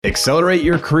Accelerate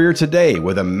your career today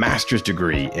with a master's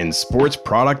degree in sports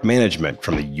product management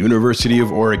from the University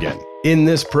of Oregon. In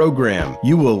this program,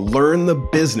 you will learn the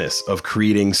business of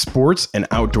creating sports and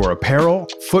outdoor apparel,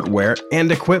 footwear,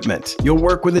 and equipment. You'll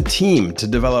work with a team to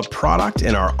develop product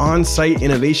in our on-site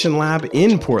innovation lab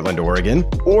in Portland, Oregon,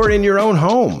 or in your own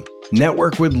home.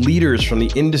 Network with leaders from the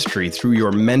industry through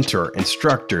your mentor,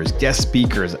 instructors, guest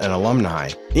speakers, and alumni,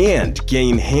 and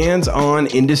gain hands-on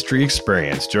industry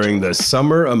experience during the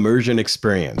Summer Immersion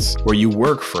Experience, where you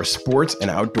work for sports and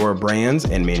outdoor brands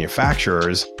and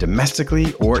manufacturers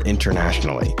domestically or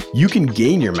internationally. You can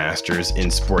gain your master's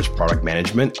in sports product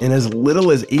management in as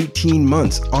little as 18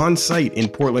 months on-site in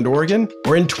Portland, Oregon,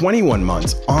 or in 21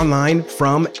 months online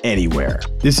from anywhere.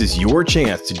 This is your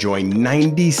chance to join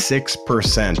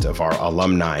 96% of our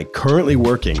alumni currently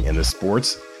working in the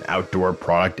sports and outdoor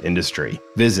product industry.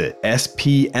 Visit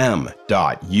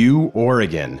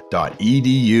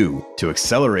spm.uoregon.edu to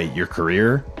accelerate your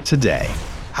career today.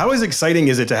 How exciting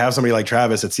is it to have somebody like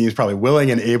Travis that seems probably willing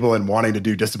and able and wanting to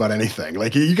do just about anything?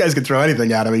 Like, you guys can throw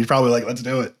anything at him. He's probably like, let's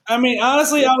do it. I mean,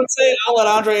 honestly, I would say I'll let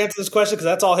Andre answer this question because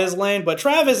that's all his lane. But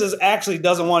Travis actually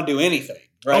doesn't want to do anything.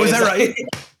 Right? Oh, is that right?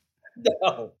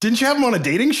 No. Didn't you have him on a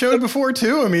dating show before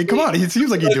too? I mean, come on. He seems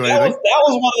like he'd do anything.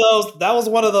 That was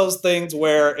one of those things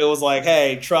where it was like,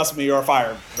 hey, trust me, you're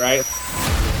fired, right?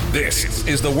 This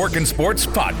is the Workin' Sports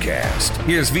Podcast.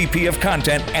 Here's VP of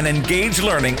Content and Engage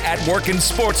Learning at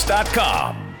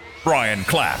workinsports.com, Brian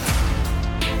Clapp.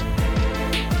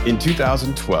 In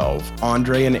 2012,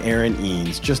 Andre and Aaron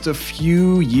Eanes, just a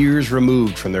few years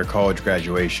removed from their college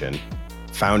graduation,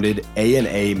 founded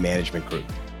A&A Management Group,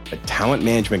 a talent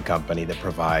management company that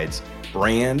provides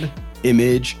brand,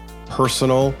 image,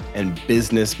 personal, and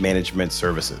business management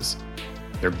services.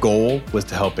 Their goal was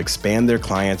to help expand their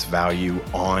clients' value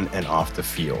on and off the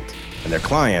field. And their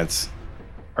clients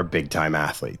are big-time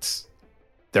athletes.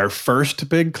 Their first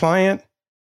big client,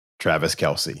 Travis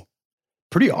Kelce.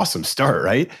 Pretty awesome start,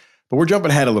 right? But we're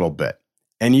jumping ahead a little bit.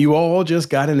 And you all just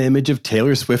got an image of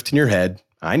Taylor Swift in your head.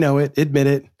 I know it, admit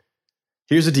it.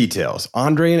 Here's the details.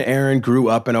 Andre and Aaron grew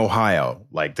up in Ohio,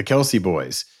 like the Kelce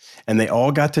boys, and they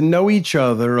all got to know each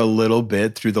other a little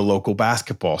bit through the local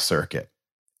basketball circuit.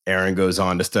 Aaron goes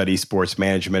on to study sports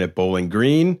management at Bowling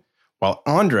Green, while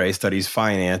Andre studies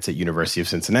finance at University of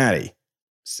Cincinnati.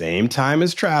 Same time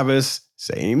as Travis,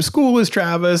 same school as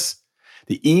Travis.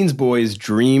 The Eanes boys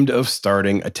dreamed of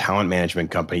starting a talent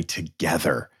management company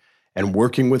together and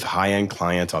working with high-end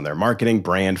clients on their marketing,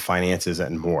 brand, finances,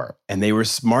 and more. And they were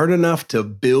smart enough to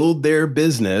build their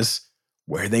business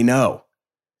where they know.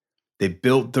 They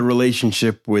built the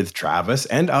relationship with Travis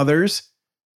and others,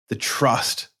 the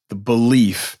trust, the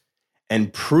belief,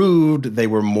 and proved they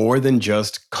were more than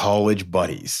just college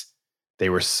buddies. They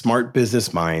were smart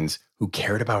business minds who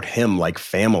cared about him like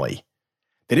family.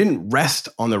 They didn't rest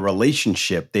on the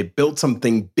relationship. They built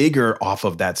something bigger off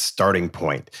of that starting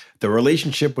point. The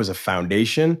relationship was a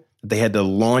foundation that they had to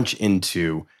launch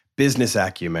into business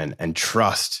acumen and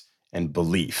trust and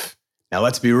belief. Now,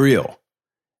 let's be real.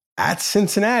 At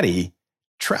Cincinnati,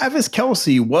 Travis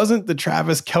Kelce wasn't the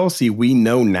Travis Kelce we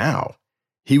know now.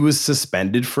 He was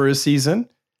suspended for a season.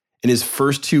 In his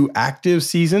first 2 active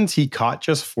seasons, he caught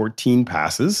just 14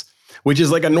 passes, which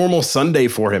is like a normal Sunday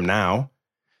for him now.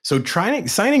 So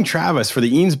signing Travis for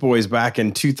the Eanes boys back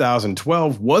in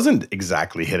 2012 wasn't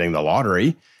exactly hitting the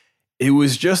lottery. It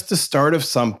was just the start of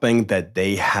something that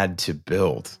they had to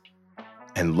build.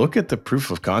 And look at the proof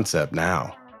of concept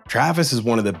now. Travis is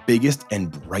one of the biggest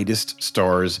and brightest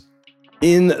stars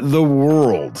in the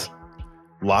world.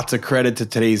 Lots of credit to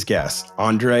today's guests,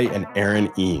 Andre and Aaron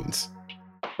Eanes.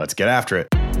 Let's get after it.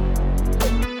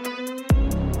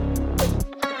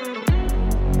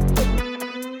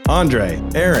 Andre,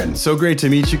 Aaron, so great to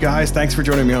meet you guys. Thanks for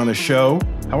joining me on the show.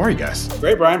 How are you guys?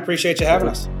 Great, Brian. Appreciate you having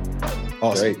us.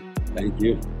 Awesome. Great. Thank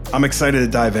you. I'm excited to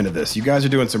dive into this. You guys are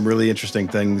doing some really interesting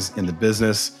things in the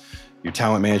business. Your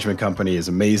talent management company is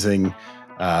amazing.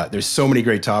 There's so many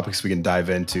great topics we can dive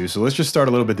into. So let's just start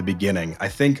a little bit at the beginning. I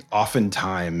think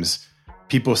oftentimes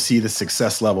people see the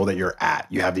success level that you're at.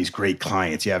 You have these great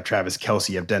clients. You have Travis Kelce,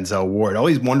 you have Denzel Ward. All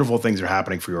these wonderful things are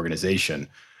happening for your organization.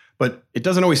 But it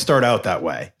doesn't always start out that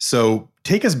way. So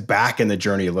take us back in the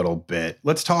journey a little bit.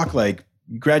 Let's talk like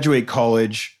you graduate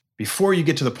college, before you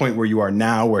get to the point where you are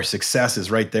now, where success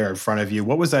is right there in front of you.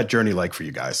 What was that journey like for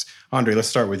you guys? Andre, let's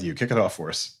start with you. Kick it off for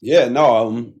us. Yeah,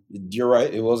 no, you're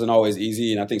right. It wasn't always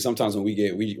easy. And I think sometimes when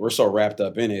we're so wrapped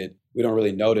up in it, we don't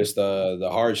really notice the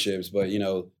hardships. But, you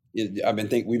know, we've been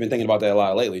thinking about that a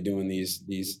lot lately, doing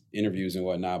these interviews and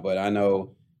whatnot. But I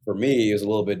know for me, it was a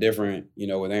little bit different, you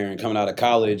know, with Aaron coming out of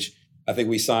college. I think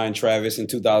we signed Travis in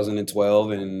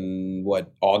 2012 in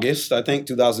August, I think,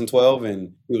 2012.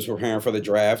 And we was preparing for the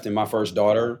draft. And my first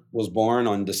daughter was born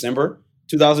on December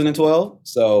 2012.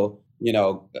 So,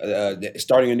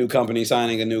 starting a new company,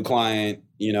 signing a new client,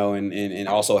 and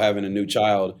also having a new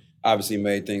child obviously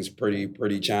made things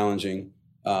pretty challenging.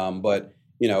 But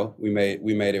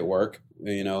we made it work,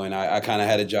 and I kind of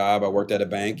had a job. I worked at a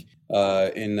bank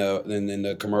in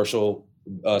the commercial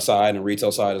side and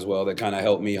retail side as well, that kind of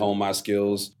helped me hone my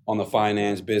skills on the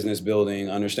finance, business building,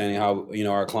 understanding how,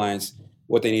 our clients,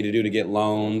 what they need to do to get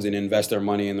loans and invest their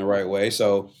money in the right way.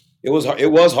 So it was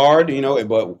hard,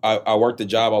 but I worked the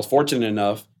job. I was fortunate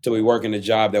enough to be working a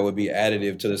job that would be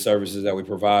additive to the services that we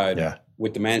provide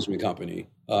with the management company,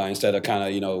 instead of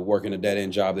kind of, working a dead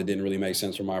end job that didn't really make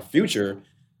sense for my future.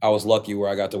 I was lucky where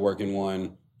I got to work in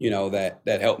one,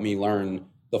 that helped me learn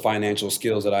the financial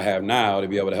skills that I have now to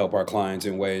be able to help our clients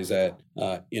in ways that,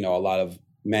 a lot of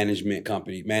management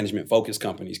focused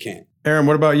companies can't. Aaron,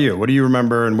 what about you? What do you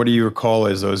remember and what do you recall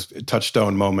as those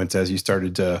touchstone moments as you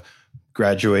started to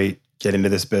graduate, get into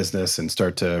this business and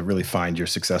start to really find your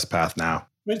success path now?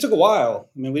 It took a while.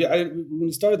 When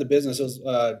we started the business, it was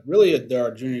really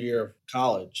our junior year of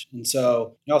college. And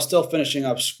so I was still finishing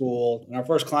up school. And our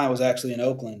first client was actually in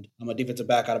Oakland. I'm a defensive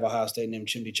back out of Ohio State named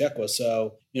Chimdi Chekwa.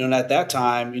 So, and at that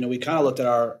time, we kind of looked at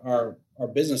our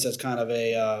business as kind of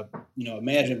a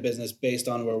management business based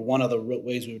on where one of the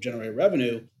ways we would generate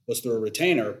revenue was through a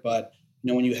retainer. But,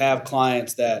 when you have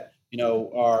clients that,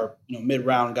 are,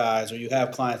 mid-round guys, or you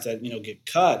have clients that, get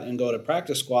cut and go to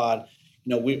practice squad,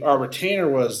 our retainer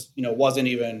was, wasn't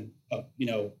even,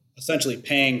 essentially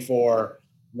paying for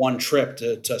one trip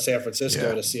to San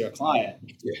Francisco to see our client.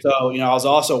 Yeah. So, I was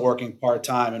also working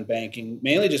part-time in banking,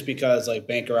 mainly just because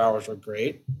banker hours were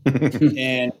great.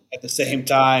 And at the same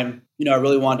time, I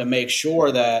really wanted to make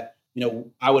sure that,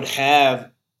 I would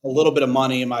have a little bit of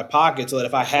money in my pocket so that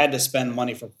if I had to spend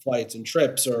money for flights and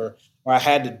trips or I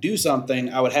had to do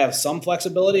something, I would have some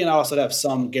flexibility and I also have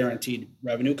some guaranteed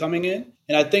revenue coming in.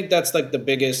 And I think that's the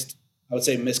biggest, I would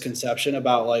say, misconception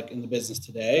about in the business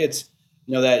today. It's,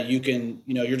 that you can,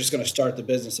 you're just going to start the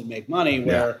business and make money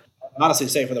where honestly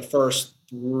say for the first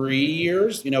 3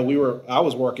 years, I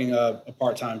was working a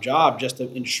part-time job just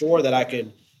to ensure that I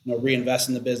could, reinvest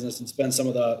in the business and spend some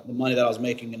of the money that I was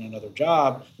making in another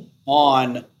job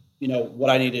on, what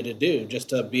I needed to do just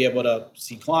to be able to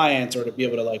see clients or to be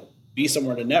able to be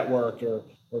somewhere to network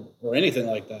or anything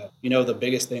like that. The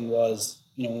biggest thing was,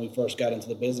 when we first got into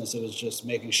the business, it was just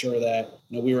making sure that,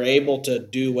 we were able to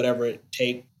do whatever it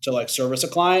take to service a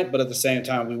client, but at the same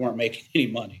time, we weren't making any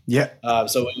money. Yeah.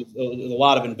 So it was a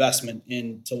lot of investment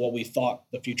into what we thought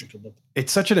the future could look like.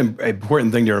 It's such an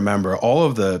important thing to remember. All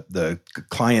of the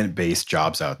client-based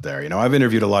jobs out there, I've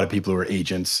interviewed a lot of people who are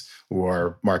agents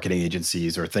or marketing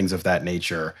agencies or things of that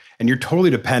nature. And you're totally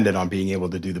dependent on being able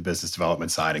to do the business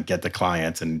development side and get the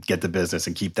clients and get the business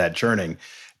and keep that churning.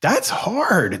 That's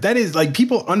hard. That is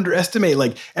people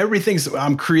underestimate everything's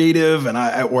I'm creative and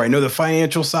I know the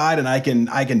financial side and I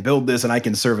can build this and I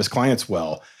can service clients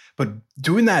well. But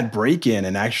doing that break-in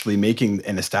and actually making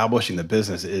and establishing the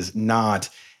business is not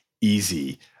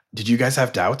easy. Did you guys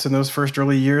have doubts in those first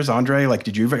early years, Andre?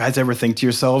 Did you guys ever think to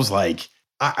yourselves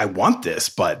I want this,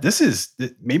 but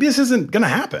maybe this isn't going to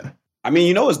happen? I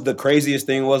mean, the craziest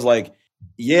thing was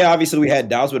obviously we had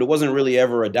doubts, but it wasn't really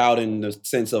ever a doubt in the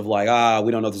sense of we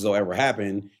don't know if this will ever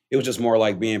happen. It was just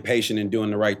more being patient and doing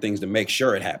the right things to make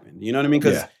sure it happened. You know what I mean?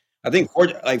 Because I think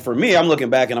for me, I'm looking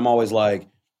back and I'm always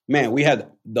man, we had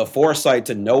the foresight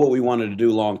to know what we wanted to do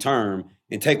long term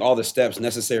and take all the steps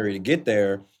necessary to get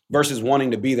there versus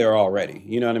wanting to be there already.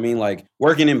 You know what I mean?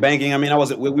 Working in banking, I mean, I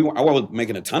wasn't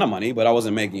making a ton of money, but I was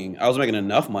making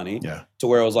enough money to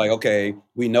where it was okay,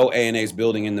 we know A&A's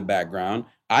building in the background.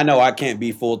 I know I can't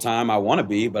be full-time. I want to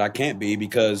be, but I can't be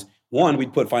because one,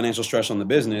 we'd put financial stress on the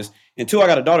business. And two, I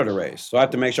got a daughter to raise. So I have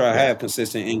to make sure I have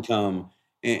consistent income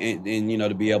and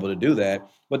to be able to do that.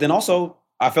 But then also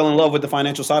I fell in love with the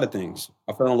financial side of things.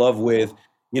 I fell in love with,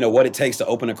 what it takes to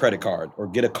open a credit card or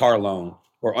get a car loan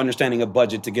or understanding a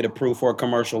budget to get approved for a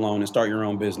commercial loan and start your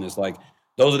own business.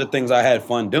 Those are the things I had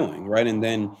fun doing. Right. And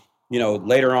then,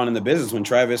 later on in the business, when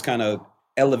Travis kind of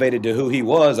elevated to who he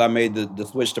was, I made the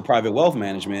switch to private wealth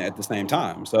management at the same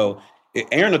time. So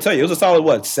Aaron will tell you, it was a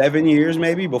solid, 7 years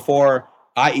maybe before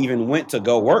I even went to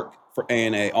go work for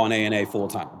A&A full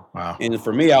time. Wow. And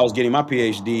for me, I was getting my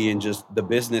PhD in just the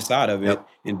business side of it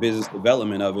and business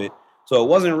development of it. So it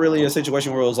wasn't really a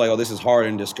situation where it was oh, this is hard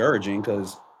and discouraging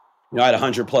because, I had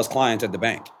 100+ clients at the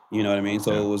bank. You know what I mean?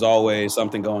 So it was always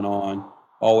something going on,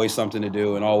 always something to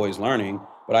do and always learning.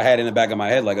 But I had in the back of my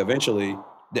head, eventually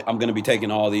I'm going to be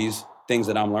taking all these things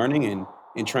that I'm learning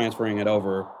and transferring it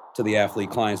over to the athlete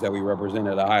clients that we represent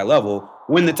at a high level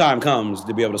when the time comes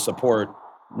to be able to support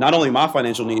not only my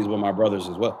financial needs, but my brothers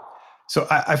as well. So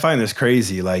I find this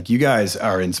crazy. Like, you guys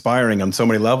are inspiring on so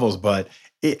many levels, but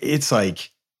it's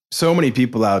like so many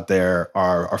people out there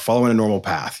are following a normal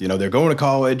path. You know, they're going to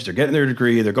college, they're getting their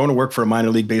degree, they're going to work for a minor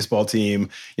league baseball team.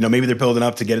 You know, maybe they're building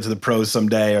up to get into the pros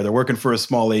someday, or they're working for a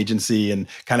small agency and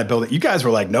kind of building. You guys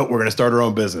were like, nope, we're going to start our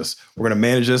own business. We're going to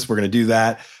manage this. We're going to do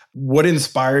that. What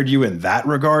inspired you in that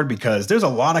regard? Because there's a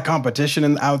lot of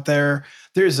competition out there.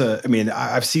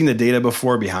 I've seen the data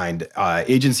before behind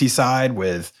agency side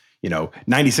with,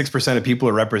 96% of people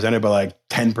are represented by like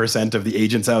 10% of the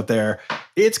agents out there.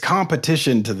 It's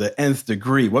competition to the nth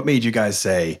degree. What made you guys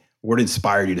say, what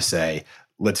inspired you to say,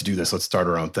 let's do this, let's start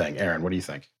our own thing? Aaron, what do you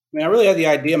think? I really had the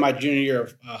idea my junior year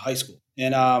of high school.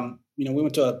 And, we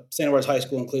went to a St. Edward's High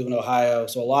School in Cleveland, Ohio.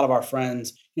 So a lot of our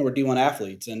friends, were D1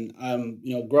 athletes. And,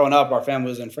 growing up, our family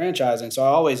was in franchising. So I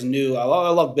always knew, I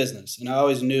love business. And I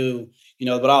always knew,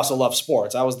 but I also love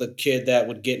sports. I was the kid that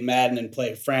would get Madden and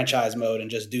play franchise mode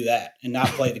and just do that and not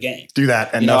play the game. Do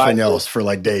that and nothing else for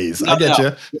like days. I get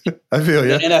you. I feel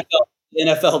you. The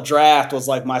NFL draft was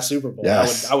like my Super Bowl.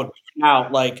 Yes. I would print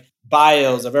out like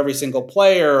bios of every single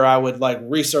player. I would like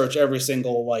research every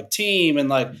single like team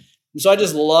and so I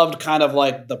just loved kind of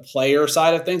like the player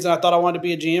side of things. And I thought I wanted to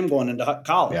be a GM going into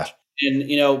college. Yeah.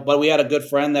 And, but we had a good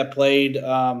friend that played,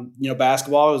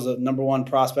 basketball. He was the number one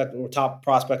prospect or top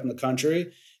prospect in the country.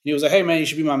 And he was like, hey, man, you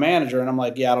should be my manager. And I'm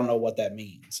like, yeah, I don't know what that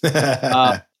means.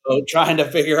 So trying to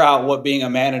figure out what being a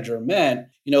manager meant,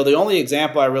 the only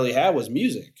example I really had was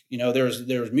music.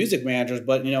 There's music managers,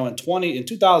 but, in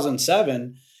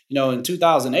 2007, in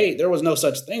 2008, there was no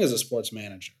such thing as a sports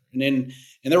manager. And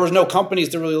there was no companies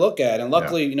to really look at. And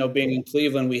luckily, being in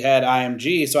Cleveland, we had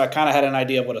IMG. So I kind of had an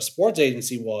idea of what a sports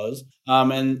agency was,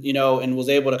 and was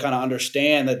able to kind of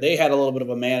understand that they had a little bit of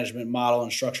a management model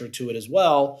and structure to it as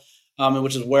well,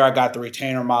 which is where I got the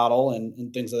retainer model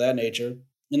and things of that nature.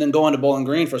 And then going to Bowling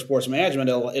Green for sports management,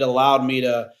 it allowed me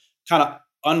to kind of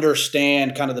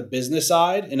understand kind of the business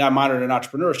side, and I minored in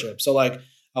entrepreneurship. So I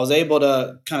was able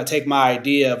to kind of take my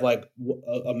idea of like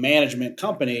a management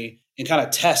company and kind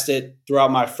of test it throughout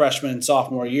my freshman and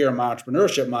sophomore year in my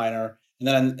entrepreneurship minor.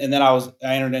 And then I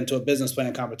entered into a business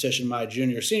planning competition my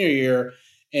senior year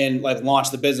and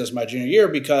launched the business my junior year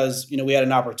because, we had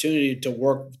an opportunity to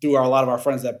work through a lot of our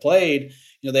friends that played.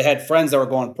 They had friends that were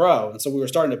going pro. And so we were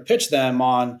starting to pitch them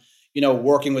on,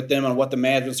 working with them on what the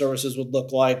management services would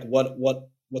look like, what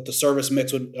the service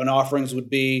mix and offerings would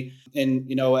be.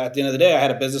 And, at the end of the day, I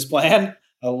had a business plan.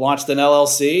 I launched an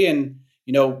LLC and,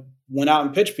 went out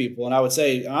and pitched people. And I would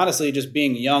say, honestly, just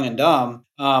being young and dumb,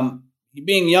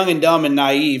 and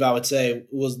naive, I would say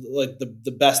was like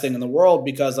the best thing in the world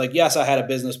because yes, I had a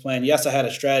business plan. Yes, I had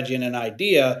a strategy and an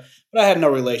idea, but I had no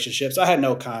relationships. I had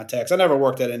no contacts. I never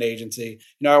worked at an agency.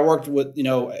 I worked with,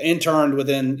 interned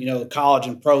within, college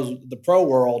and the pro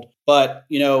world, but,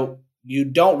 you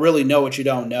don't really know what you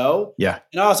don't know. Yeah.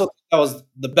 And I also think that was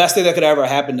the best thing that could ever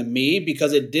happen to me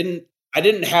because I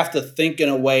didn't have to think in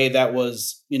a way that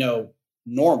was,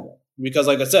 normal. Because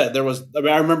like I said,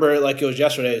 I remember it like it was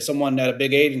yesterday, someone at a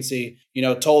big agency,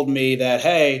 told me that,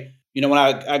 hey, when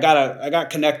I got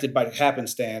connected by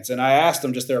happenstance and I asked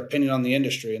them just their opinion on the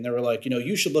industry and they were like,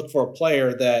 you should look for a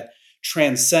player that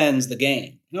transcends the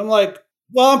game. And I'm like,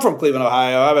 well, I'm from Cleveland,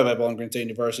 Ohio. I'm at Bowling Green State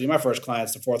University. My first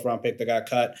client's the 4th round pick that got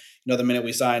cut. The minute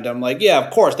we signed, I'm like, yeah,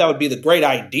 of course, that would be the great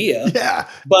idea. Yeah,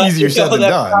 but easier said than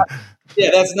done.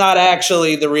 That's not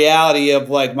actually the reality of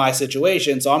my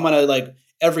situation. So I'm gonna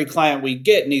every client we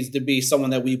get needs to be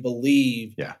someone that we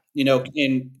believe,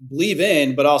 and believe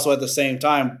in, but also at the same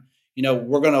time,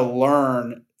 we're gonna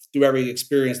learn through every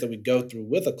experience that we go through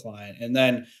with a client.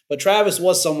 But Travis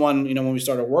was someone, when we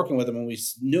started working with him and we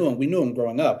knew him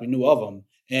growing up, we knew of him.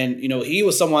 And, he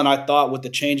was someone I thought with the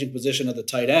changing position of the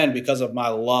tight end because of my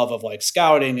love of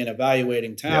scouting and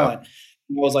evaluating talent. Yeah.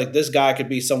 I was like, this guy could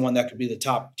be someone that could be the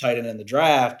top tight end in the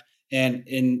draft. And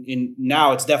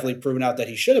now it's definitely proven out that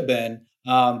he should have been.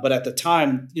 But at the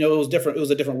time, it was different. It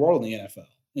was a different world in the NFL.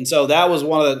 And so that was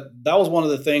one of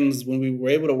the things when we were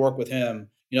able to work with him,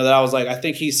 that I was like, I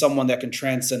think he's someone that can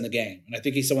transcend the game. And I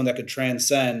think he's someone that could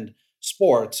transcend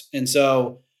sports. And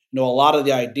so, a lot of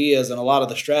the ideas and a lot of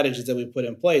the strategies that we put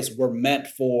in place were meant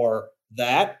for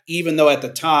that, even though at the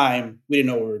time we didn't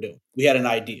know what we were doing. We had an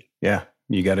idea. Yeah.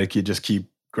 You got to just keep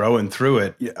growing through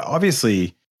it.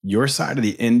 Obviously, your side of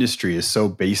the industry is so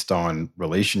based on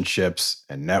relationships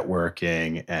and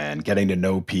networking and getting to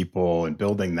know people and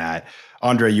building that.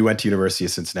 Andre, you went to University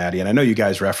of Cincinnati, and I know you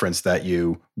guys referenced that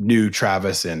you knew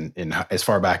Travis in as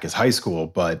far back as high school,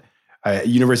 but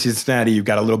University of Cincinnati, you've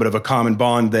got a little bit of a common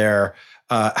bond there.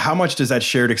 How much does that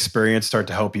shared experience start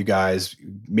to help you guys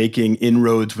making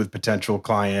inroads with potential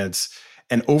clients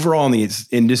and overall in the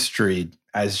industry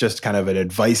as just kind of an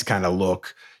advice kind of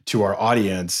look to our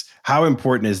audience? How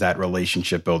important is that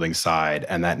relationship building side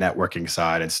and that networking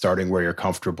side and starting where you're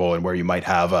comfortable and where you might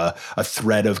have a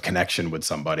thread of connection with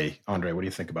somebody? Andre, what do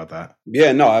you think about that?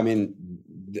 Yeah, no, I mean,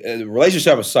 the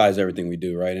relationship side is everything we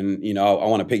do, right? And, I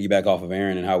want to piggyback off of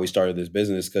Aaron and how we started this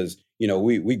business because,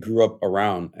 we grew up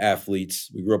around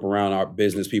athletes. We grew up around our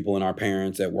business people and our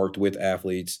parents that worked with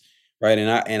athletes, right?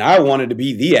 And I wanted to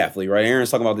be the athlete, right? Aaron's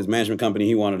talking about this management company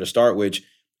he wanted to start, which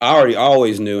I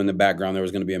always knew in the background there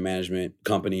was going to be a management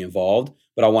company involved,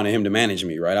 but I wanted him to manage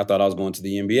me, right? I thought I was going to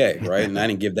the NBA, right? And I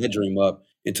didn't give that dream up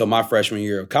until my freshman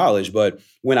year of college. But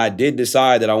when I did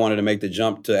decide that I wanted to make the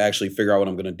jump to actually figure out what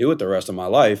I'm going to do with the rest of my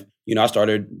life, I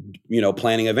started,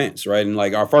 planning events, right? And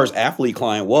like our first athlete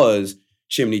client was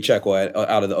Chimney Chekwa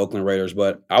out of the Oakland Raiders,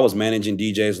 but I was managing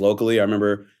DJs locally. I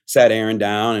remember sat Aaron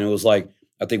down and it was like,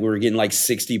 I think we were getting like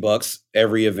 $60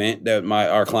 every event that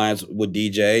our clients would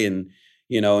DJ. And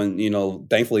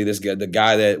thankfully the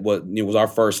guy that was our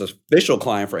first official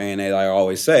client for A&A, like I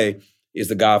always say, is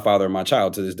the godfather of my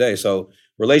child to this day. So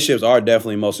relationships are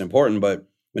definitely most important. But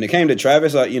when it came to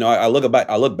Travis, I look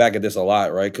back at this a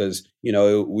lot, right? Because,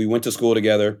 we went to school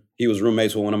together. He was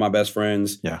roommates with one of my best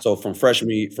friends. Yeah. So from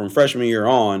freshman year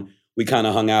on, we kind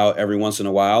of hung out every once in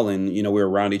a while and, we were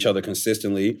around each other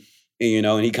consistently,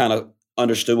 and he kind of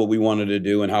understood what we wanted to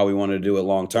do and how we wanted to do it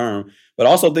long term. But I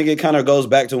also think it kind of goes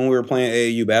back to when we were playing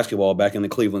AAU basketball back in the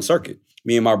Cleveland circuit.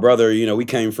 Me and my brother, we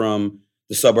came from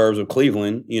the suburbs of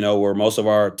Cleveland, where most of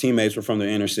our teammates were from the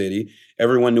inner city.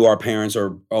 Everyone knew our parents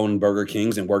owned Burger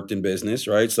Kings and worked in business,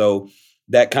 right? So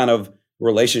that kind of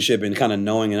relationship and kind of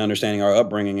knowing and understanding our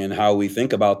upbringing and how we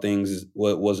think about things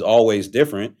was always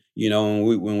different, and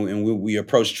we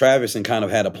approached Travis and kind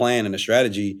of had a plan and a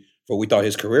strategy for what we thought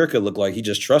his career could look like. He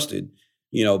just trusted,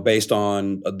 based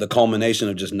on the culmination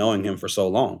of just knowing him for so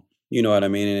long, you know what I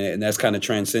mean? And that's kind of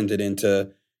transcended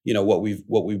into, what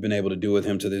we've been able to do with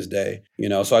him to this day,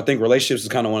 So I think relationships is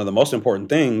kind of one of the most important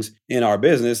things in our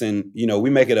business. And, we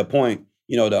make it a point,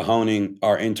 to honing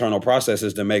our internal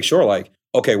processes to make sure like,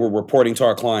 okay, we're reporting to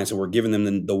our clients and we're giving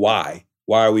them the why.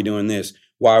 Why are we doing this?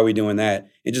 Why are we doing that?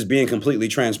 And just being completely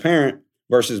transparent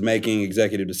versus making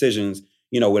executive decisions,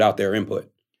 without their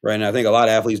input. Right. And I think a lot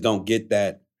of athletes don't get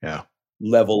that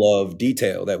level of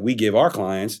detail that we give our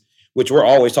clients, which we're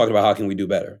always talking about how can we do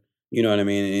better? You know what I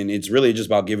mean? And it's really just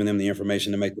about giving them the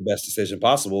information to make the best decision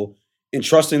possible and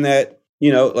trusting that,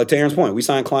 like to Aaron's point, we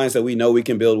sign clients that we know we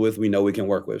can build with, we know we can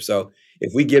work with. So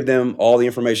if we give them all the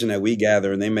information that we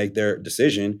gather and they make their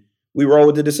decision, we roll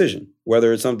with the decision,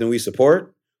 whether it's something we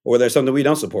support or whether it's something we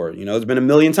don't support. There's been a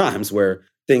million times where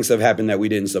things have happened that we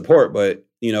didn't support, but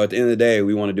at the end of the day,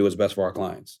 we want to do what's best for our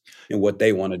clients and what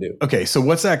they want to do. Okay. So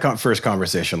what's that first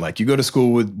conversation like? You go to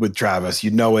school with Travis, you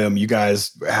know him, you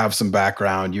guys have some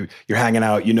background, you're hanging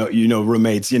out,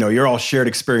 roommates, you're all shared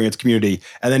experience community.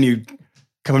 And then you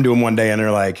come to him one day and they're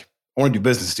like, I want to do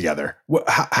business together.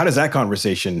 How does that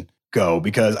conversation go?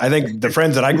 Because I think the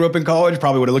friends that I grew up in college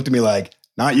probably would have looked at me like,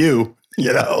 not you,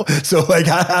 So like,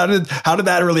 how did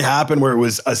that really happen where it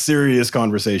was a serious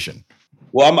conversation?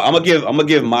 Well, I'm gonna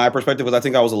give my perspective because I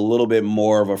think I was a little bit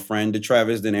more of a friend to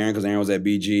Travis than Aaron because Aaron was at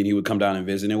BG and he would come down and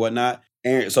visit and whatnot.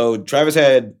 So Travis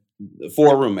had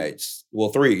 4 roommates.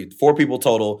 Well, 4 people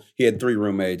total. He had 3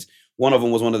 roommates. One of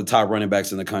them was one of the top running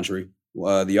backs in the country.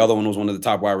 The other one was one of the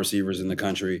top wide receivers in the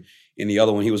country. And the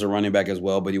other one, he was a running back as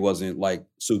well, but he wasn't like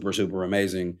super, super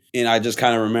amazing. And I just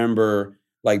kind of remember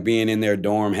like being in their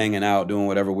dorm, hanging out, doing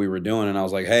whatever we were doing. And I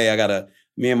was like, hey,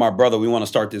 me and my brother, we want to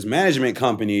start this management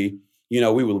company.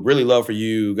 We would really love for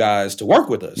you guys to work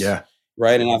with us. Yeah.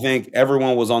 Right. And I think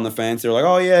everyone was on the fence. They were like,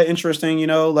 oh, yeah, interesting.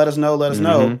 Let us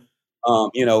know.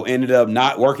 Ended up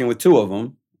not working with 2 of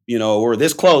them. We're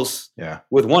this close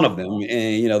with one of them.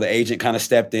 And, the agent kind of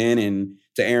stepped in and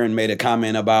to Aaron made a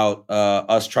comment about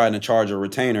us trying to charge a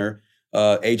retainer.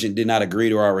 Agent did not agree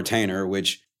to our retainer,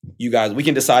 which you guys, we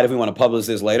can decide if we want to publish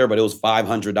this later, but it was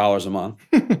 $500 a month,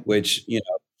 which,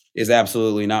 is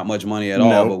absolutely not much money at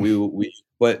all.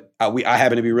 But I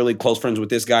happen to be really close friends with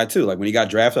this guy too. Like when he got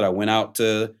drafted, I went out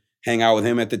to hang out with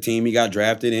him at the team he got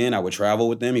drafted in. I would travel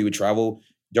with him. He would travel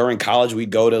during college. We'd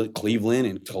go to Cleveland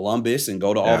and Columbus and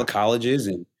go to all the colleges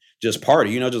and just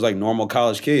party, just like normal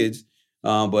college kids.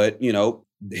 But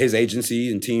his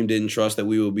agency and team didn't trust that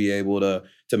we would be able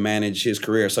to manage his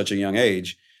career at such a young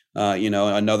age.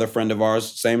 Another friend of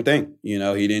ours, same thing. He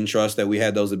didn't trust that we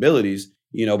had those abilities,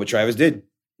 but Travis did.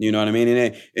 You know what I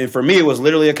mean? And for me, it was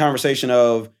literally a conversation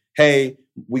of, hey,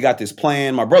 we got this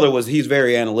plan. My brother he's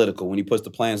very analytical when he puts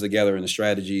the plans together and the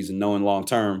strategies and knowing long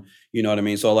term, you know what I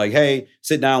mean? So like, hey,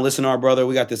 sit down, listen to our brother.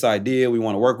 We got this idea. We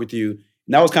want to work with you.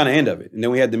 And that was kind of end of it. And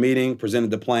then we had the meeting,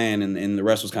 presented the plan, and the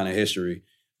rest was kind of history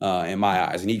in my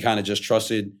eyes. And he kind of just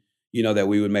trusted, you know, that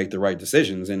we would make the right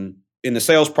decisions. And in the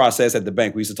sales process at the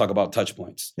bank, we used to talk about touch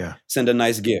points. Yeah. Send a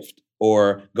nice gift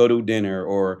or go to dinner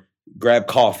or grab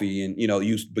coffee. And, you know,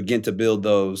 you begin to build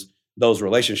those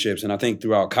relationships. And I think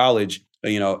throughout college,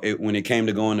 you know, when it came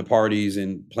to going to parties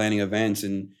and planning events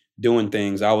and doing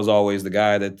things, I was always the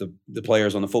guy that the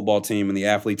players on the football team and the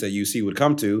athletes at UC would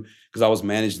come to because I was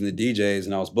managing the DJs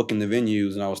and I was booking the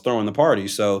venues and I was throwing the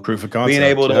parties. So proof of concept,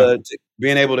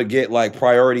 being able to get like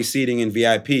priority seating in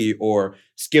VIP or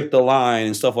skip the line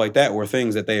and stuff like that were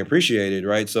things that they appreciated,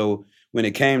 right? So when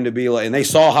it came to be like, and they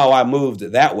saw how I moved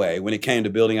that way when it came to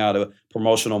building out a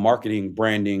promotional marketing,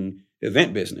 branding,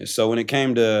 event business. So when it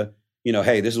came to, you know,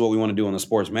 hey, this is what we want to do on the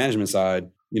sports management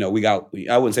side, you know,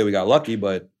 I wouldn't say we got lucky,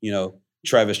 but, you know,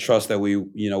 Travis trusts that we,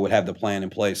 you know, would have the plan in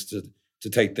place to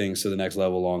take things to the next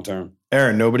level long term.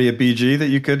 Aaron, nobody at BG that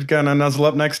you could kind of nuzzle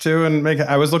up next to and make.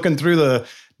 I was looking through the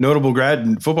notable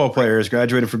football players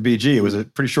graduated from BG. It was a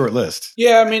pretty short list.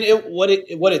 Yeah, I mean, what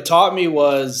it taught me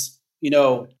was, you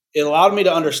know, it allowed me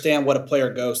to understand what a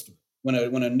player goes through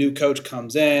when a new coach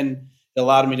comes in. It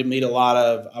allowed me to meet a lot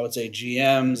of, I would say,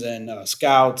 GMs and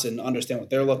scouts and understand what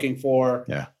they're looking for.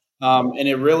 Yeah. And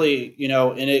it really, you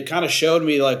know, and it kind of showed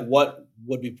me like what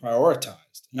would be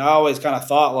prioritized. And I always kind of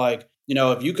thought like, you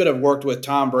know, if you could have worked with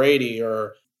Tom Brady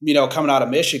or, you know, coming out of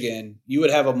Michigan, you would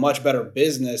have a much better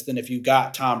business than if you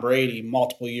got Tom Brady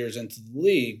multiple years into the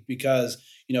league because,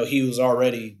 you know, he was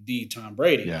already the Tom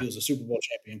Brady. Yeah. He was a Super Bowl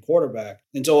champion quarterback.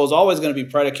 And so it was always going to be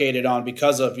predicated on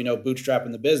because of, you know,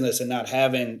 bootstrapping the business and not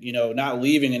having, you know, not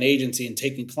leaving an agency and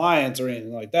taking clients or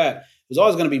anything like that. It was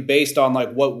always going to be based on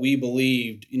like what we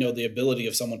believed, you know, the ability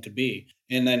of someone could be.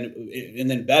 And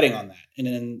then betting on that. And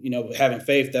then, you know, having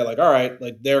faith that like, all right,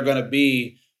 like they're going to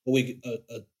be what we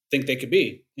think they could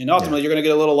be. And ultimately you're going to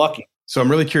get a little lucky. So I'm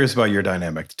really curious about your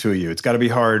dynamic, the two of you. It's got to be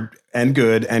hard and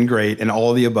good and great and all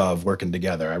of the above working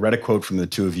together. I read a quote from the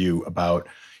two of you about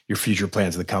your future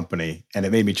plans of the company, and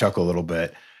it made me chuckle a little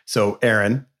bit. So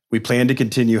Aaron, we plan to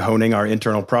continue honing our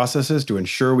internal processes to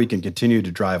ensure we can continue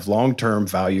to drive long-term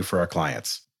value for our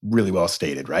clients. Really well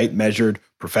stated, right? Measured,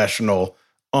 professional,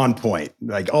 on point.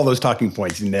 Like all those talking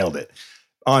points, you nailed it.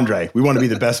 Andre, we want to be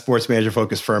the best sports manager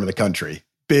focused firm in the country.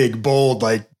 Big, bold,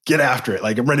 like get after it.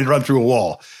 Like I'm ready to run through a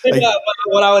wall. Like, yeah,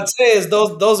 what I would say is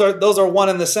those are one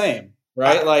and the same,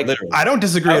 right? Like I don't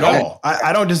disagree at all.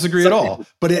 I don't disagree at all.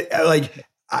 But it like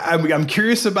I'm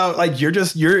curious about like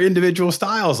your individual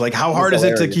styles. Like how hard is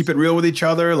it to keep it real with each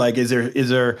other? Like is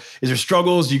there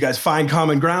struggles? Do you guys find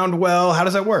common ground well? How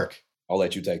does that work? I'll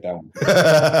let you take that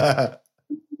one.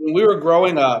 When we were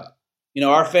growing up, you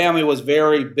know, our family was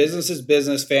very business is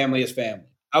business, family is family.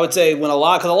 I would say because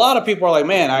a lot of people are like,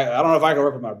 man, I don't know if I can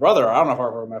work with my brother, or I don't know if I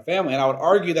can work with my family. And I would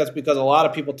argue that's because a lot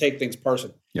of people take things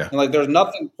personal. Yeah. And like, there's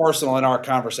nothing personal in our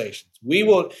conversations.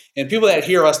 And people that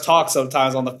hear us talk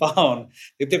sometimes on the phone,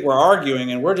 they think we're arguing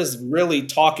and we're just really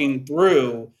talking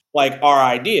through like our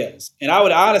ideas. And I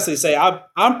would honestly say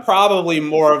I'm probably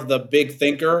more of the big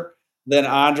thinker than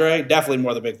Andre, definitely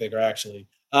more the big thinker actually.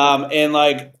 And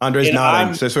like Andre's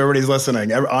nodding, so everybody's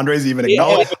listening. Andre's even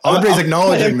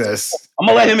acknowledging this. I'm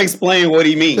gonna let him explain what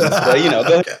he means. But, you know,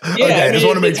 go ahead. Okay, I just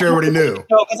want to make sure everybody knew.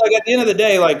 Because like at the end of the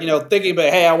day, like, you know, thinking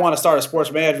about, hey, I want to start a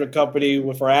sports management company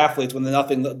for athletes when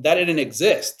that didn't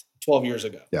exist 12 years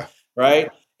ago. Yeah. Right.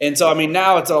 And so I mean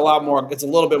now it's a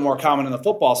little bit more common in the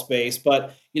football space,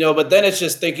 but then it's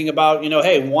just thinking about, you know,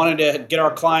 hey, wanted to get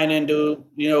our client into,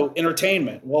 you know,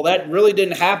 entertainment. Well, that really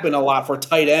didn't happen a lot for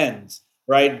tight ends.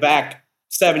 Right, back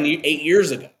 7-8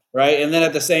 years ago, right? And then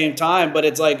at the same time, but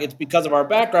it's like, it's because of our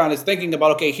background, it's thinking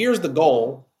about, okay, here's the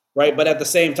goal, right? But at the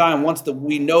same time, once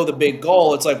we know the big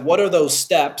goal, it's like, what are those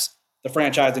steps, the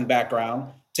franchising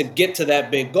background, to get to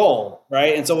that big goal,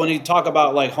 right? And so when you talk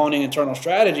about like honing internal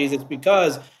strategies, it's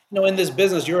because, you know, in this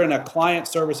business, you're in a client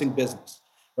servicing business,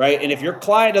 right? And if your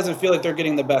client doesn't feel like they're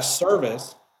getting the best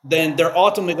service, then they're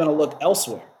ultimately going to look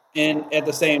elsewhere. And at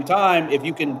the same time, if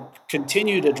you can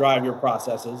continue to drive your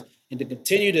processes and to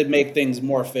continue to make things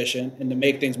more efficient and to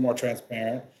make things more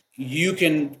transparent, you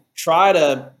can try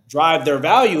to drive their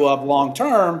value up long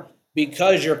term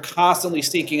because you're constantly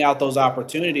seeking out those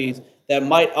opportunities that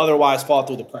might otherwise fall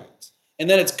through the cracks. And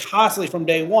then it's constantly from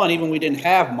day one, even when we didn't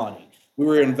have money, we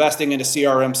were investing into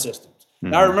CRM systems. Mm-hmm.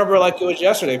 And I remember like it was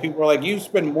yesterday, people were like, you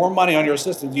spend more money on your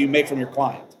systems than you make from your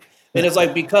clients. And it's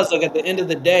like, because like at the end of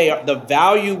the day, the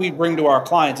value we bring to our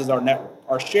clients is our network,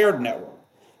 our shared network.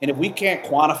 And if we can't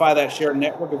quantify that shared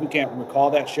network, if we can't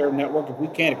recall that shared network, if we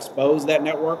can't expose that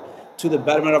network to the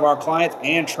betterment of our clients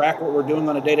and track what we're doing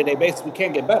on a day-to-day basis, we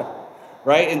can't get better,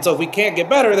 right? And so if we can't get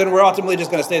better, then we're ultimately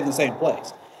just going to stay in the same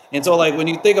place. And so like when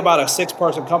you think about a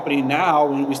 6-person company now,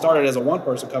 when we started as a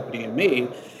 1-person company and me,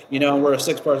 we're a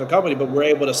 6-person company, but we're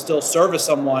able to still service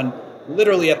someone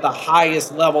literally at the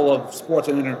highest level of sports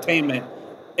and entertainment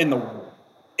in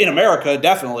America,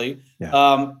 definitely.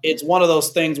 Yeah. It's one of those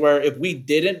things where if we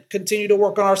didn't continue to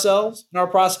work on ourselves and our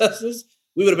processes,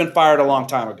 we would have been fired a long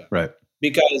time ago. Right.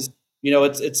 Because,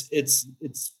 it's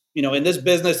in this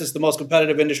business, it's the most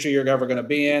competitive industry you're ever going to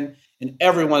be in. And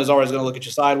everyone is always going to look at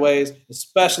you sideways,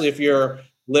 especially if you're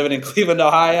living in Cleveland,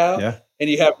 Ohio, and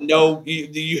you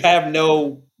have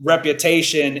no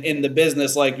reputation in the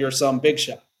business like you're some big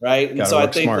shot, right? And so I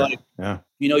think smart.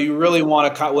 You really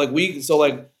want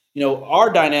to our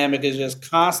dynamic is just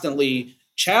constantly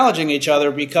challenging each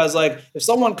other because if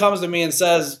someone comes to me and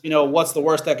says, what's the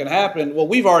worst that can happen? Well,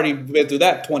 we've already been through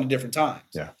that 20 different times.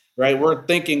 Yeah. Right. We're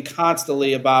thinking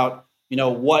constantly about,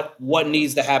 what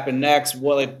needs to happen next,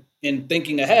 in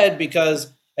thinking ahead,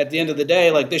 because at the end of the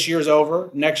day, this year's over,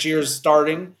 next year's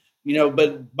starting,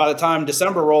 but by the time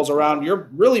December rolls around, you're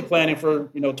really planning for,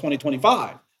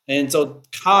 2025. And so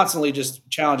constantly just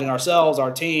challenging ourselves,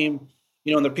 our team,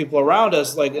 and the people around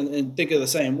us, and think of the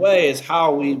same way is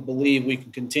how we believe we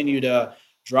can continue to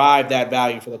drive that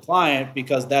value for the client,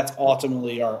 because that's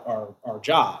ultimately our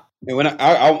job. And when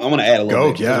I want to add a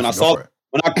little bit,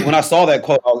 when I saw that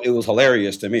quote, it was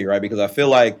hilarious to me, right? Because I feel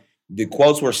like the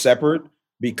quotes were separate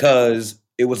because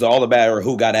it was all about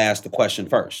who got asked the question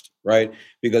first, right?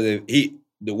 Because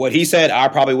what he said, I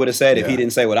probably would have said if he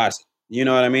didn't say what I said. You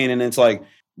know what I mean? And it's like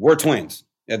we're twins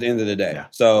at the end of the day,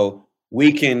 so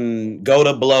we can go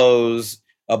to blows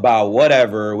about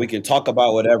whatever, we can talk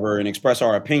about whatever and express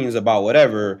our opinions about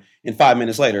whatever. And 5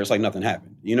 minutes later, it's like nothing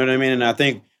happened. You know what I mean? And I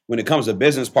think when it comes to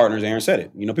business partners, Aaron said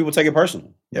it, people take it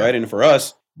personal, right? And for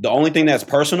us, the only thing that's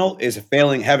personal is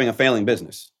having a failing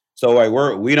business.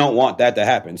 So we don't want that to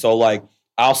happen. So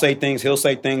I'll say things, he'll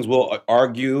say things, we'll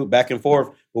argue back and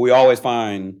forth, but we always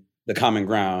find the common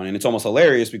ground. And it's almost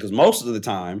hilarious because most of the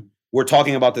time we're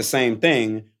talking about the same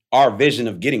thing. Our vision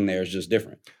of getting there is just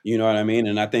different. You know what I mean?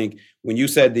 And I think when you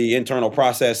said the internal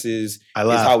processes is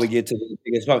how we get to the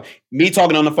biggest problem. Me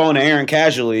talking on the phone to Aaron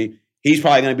casually, he's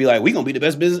probably going to be like, we're going to be the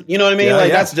best business. You know what I mean?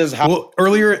 That's just how. Well,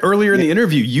 earlier in the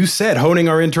interview, you said honing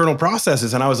our internal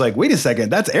processes. And I was like, wait a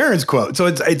second, that's Aaron's quote. So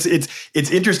it's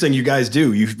interesting. You guys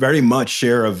you very much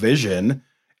share a vision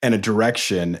and a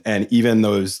direction, and even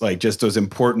those just those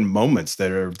important moments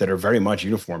that are very much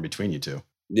uniform between you two.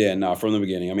 Yeah, no, from the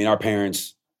beginning. I mean, our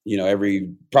parents,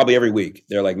 probably every week,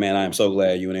 they're like, man, I am so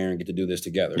glad you and Aaron get to do this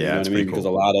together. Yeah, you know what I mean? Cool.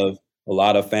 Because a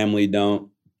lot of family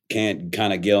can't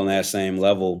kind of get on that same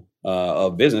level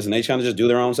of business, and they kind of just do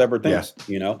their own separate things,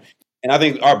 And I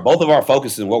think both of our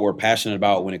focuses and what we're passionate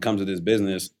about when it comes to this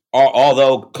business,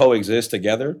 although coexist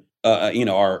together,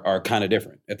 are kind of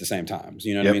different at the same time.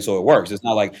 You know what I mean? So it works. It's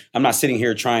not like I'm not sitting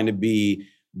here trying to be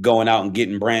going out and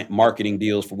getting brand marketing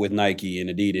deals with Nike and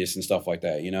Adidas and stuff like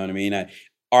that. You know what I mean?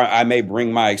 I may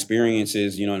bring my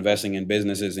experiences, investing in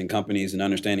businesses and companies and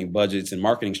understanding budgets and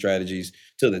marketing strategies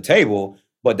to the table,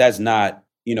 but that's not,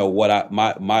 what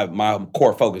my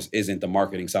core focus isn't the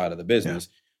marketing side of the business.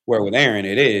 Where with Aaron,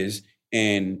 it is,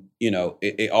 and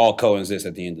it all coexists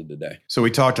at the end of the day. So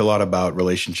we talked a lot about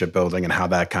relationship building and how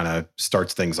that kind of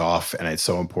starts things off, and it's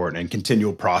so important, and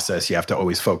continual process you have to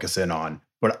always focus in on.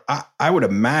 But I would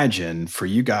imagine for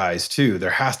you guys too, there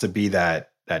has to be that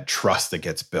trust that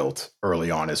gets built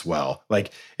early on as well.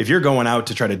 If you're going out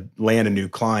to try to land a new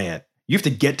client, you have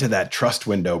to get to that trust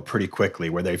window pretty quickly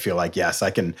where they feel like, yes,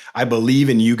 I believe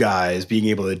in you guys being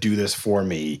able to do this for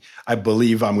me. I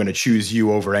believe I'm going to choose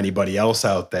you over anybody else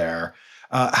out there.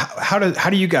 How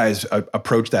do you guys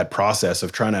approach that process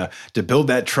of trying to build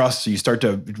that trust so you start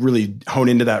to really hone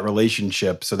into that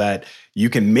relationship so that you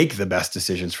can make the best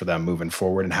decisions for them moving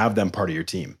forward and have them part of your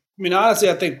team? I mean, honestly,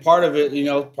 I think part of it,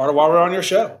 part of why we're on your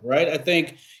show, right? I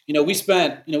think, we've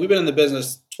been in the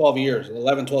business 12 years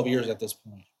at this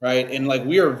point, right? And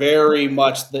we are very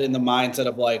much in the mindset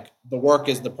of the work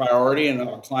is the priority and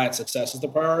our client success is the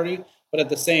priority. But at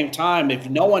the same time, if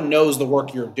no one knows the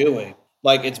work you're doing,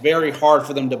 it's very hard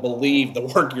for them to believe the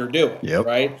work you're doing,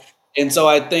 right? And so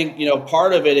I think,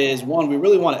 part of it is, one, we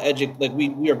really want to educate,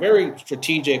 we are very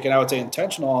strategic and I would say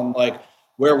intentional on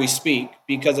where we speak,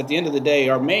 because at the end of the day,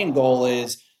 our main goal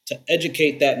is to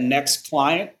educate that next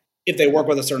client, if they work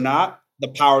with us or not, the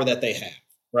power that they have,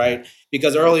 right?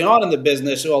 Because early on in the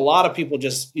business, a lot of people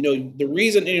just, the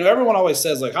reason, everyone always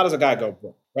says how does a guy go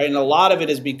broke, right? And a lot of it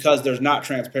is because there's not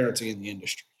transparency in the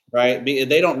industry. right?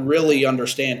 They don't really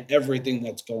understand everything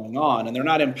that's going on, and they're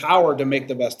not empowered to make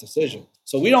the best decision.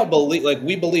 So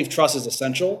we believe trust is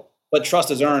essential, but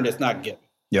trust is earned. It's not given.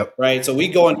 Yep. Right. So we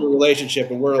go into a relationship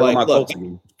and we're like, look,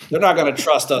 they're not going to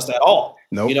trust us at all.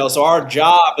 Nope. So our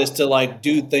job is to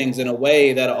do things in a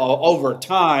way that over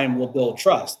time will build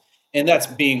trust. And that's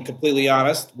being completely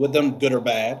honest with them, good or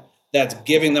bad. That's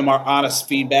giving them our honest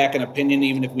feedback and opinion,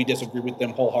 even if we disagree with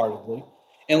them wholeheartedly,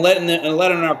 and letting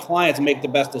our clients make the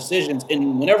best decisions.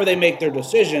 And whenever they make their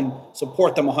decision,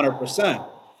 support them 100%.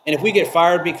 And if we get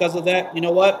fired because of that, you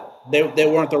know what? They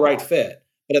weren't the right fit.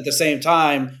 But at the same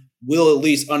time, we'll at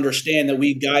least understand that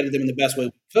we guided them in the best way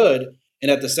we could.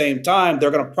 And at the same time,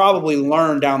 they're going to probably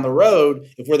learn down the road,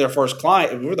 if we're their first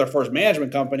client, if we're their first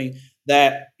management company,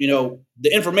 that,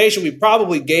 the information we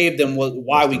probably gave them was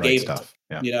why we gave it.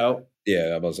 Yeah. Yeah,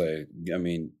 I was about to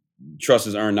say, trust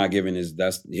is earned, not given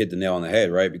that's hit the nail on the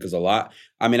head, right? Because I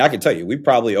can tell you, we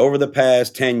probably over the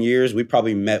past 10 years, we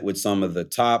probably met with some of the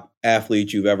top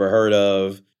athletes you've ever heard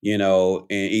of, and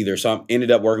either some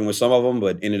ended up working with some of them,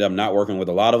 but ended up not working with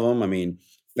a lot of them.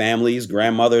 Families,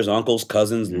 grandmothers, uncles,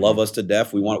 cousins love us to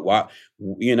death.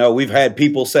 We've had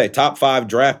people say top 5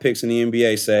 draft picks in the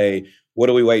NBA say, what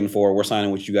are we waiting for? We're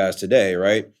signing with you guys today,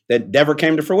 right? That never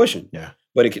came to fruition. Yeah.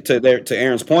 But to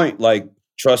Aaron's point,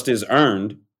 trust is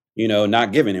earned,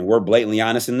 not given. And we're blatantly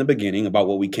honest in the beginning about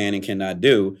what we can and cannot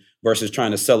do versus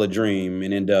trying to sell a dream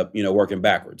and end up, working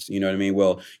backwards. You know what I mean?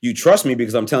 Well, you trust me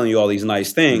because I'm telling you all these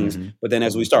nice things. But then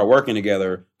as we start working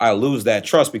together, I lose that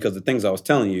trust because the things I was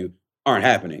telling you aren't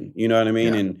happening. You know what I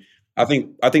mean? Yeah. And I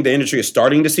think the industry is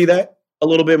starting to see that a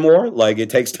little bit more. It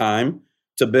takes time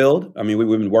to build. We've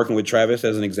been working with Travis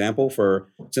as an example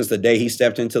since the day he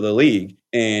stepped into the league.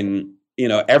 And,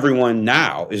 everyone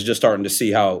now is just starting to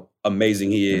see how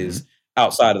amazing he is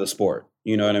outside of the sport.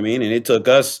 You know what I mean? And it took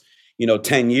us,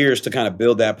 10 years to kind of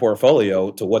build that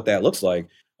portfolio to what that looks like,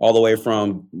 all the way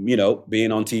from,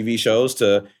 being on TV shows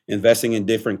to investing in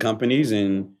different companies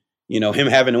and, him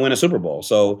having to win a Super Bowl.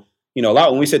 So, a lot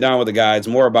when we sit down with the guys,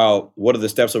 more about what are the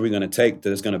steps are we going to take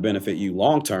that's going to benefit you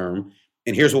long term.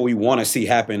 And here's what we want to see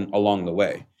happen along the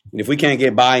way. And if we can't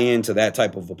get buy-in to that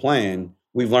type of a plan,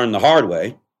 we've learned the hard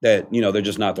way that, they're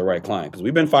just not the right client. Because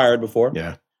we've been fired before.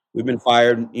 Yeah. We've been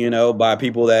fired, by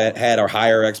people that had our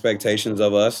higher expectations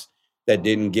of us that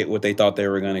didn't get what they thought they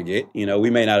were going to get. We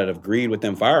may not have agreed with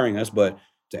them firing us, but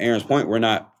to Aaron's point, we're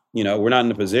not in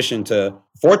a position to,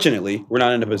 fortunately,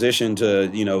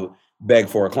 beg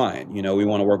for a client. We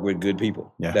want to work with good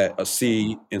people that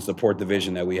see and support the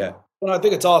vision that we have. Well, I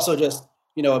think it's also just,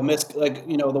 amidst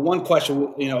the one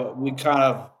question, we kind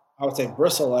of, I would say,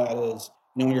 bristle at is,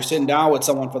 when you're sitting down with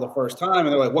someone for the first time and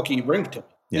they're like, what can you bring to me?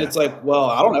 Yeah. And it's like, well,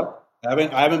 I don't know.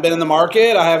 I haven't been in the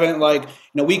market. I haven't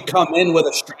we come in with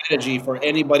a strategy for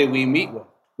anybody we meet with,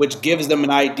 which gives them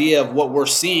an idea of what we're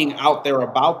seeing out there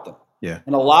about them. Yeah.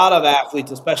 And a lot of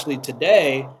athletes, especially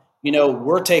today,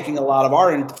 we're taking a lot of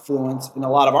our influence and a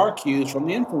lot of our cues from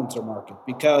the influencer market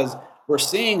because we're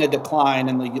seeing a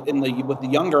decline with the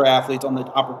younger athletes on the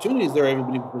opportunities they're able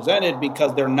to be presented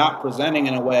because they're not presenting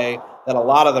in a way that a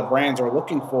lot of the brands are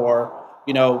looking for,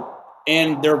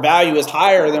 and their value is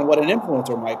higher than what an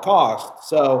influencer might cost.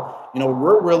 So,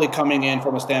 we're really coming in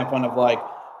from a standpoint of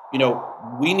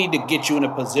we need to get you in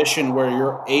a position where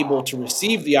you're able to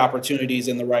receive the opportunities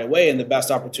in the right way and the best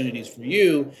opportunities for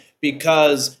you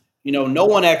because, no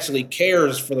one actually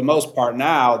cares for the most part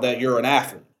now that you're an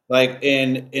athlete.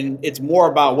 And it's more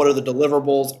about what are the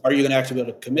deliverables? Are you going to actually be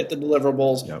able to commit the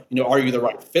deliverables? Yep. Are you the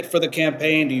right fit for the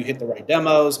campaign? Do you hit the right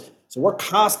demos? So we're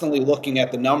constantly looking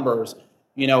at the numbers,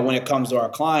 when it comes to our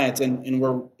clients. And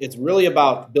it's really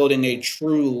about building a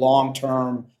true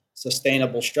long-term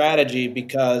sustainable strategy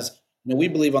because, we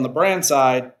believe on the brand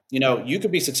side, you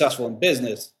could be successful in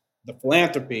business, the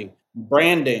philanthropy,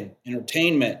 branding,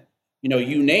 entertainment,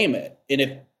 you name it.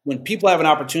 And when people have an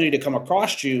opportunity to come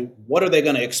across you, what are they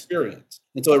going to experience?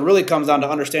 And so it really comes down to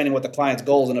understanding what the client's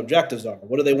goals and objectives are.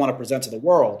 What do they want to present to the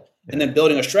world? Yeah. And then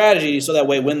building a strategy so that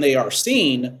way when they are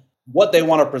seen, what they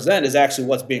want to present is actually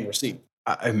what's being received.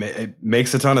 It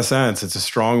makes a ton of sense. It's a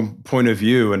strong point of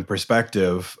view and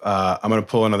perspective. I'm going to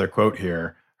pull another quote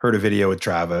here. Heard a video with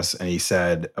Travis, and he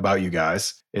said about you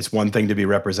guys, it's one thing to be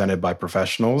represented by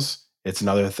professionals. It's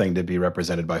another thing to be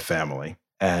represented by family.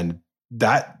 And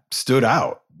that stood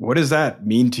out. What does that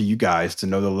mean to you guys to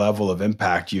know the level of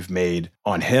impact you've made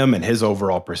on him and his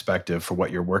overall perspective for what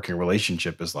your working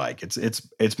relationship is like?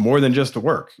 It's more than just a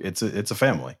work. It's a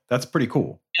family. That's pretty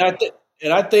cool.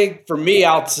 And I think for me,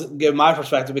 I'll give my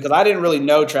perspective because I didn't really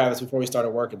know Travis before we started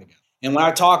working together. And when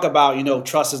I talk about,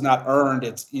 trust is not earned,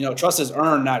 it's, trust is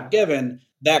earned, not given.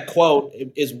 That quote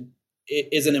is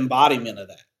is an embodiment of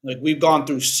that. Like we've gone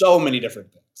through so many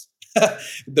different things,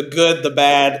 the good, the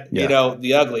bad,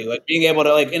 the ugly, like being able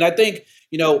to and I think,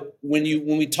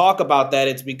 when we talk about that,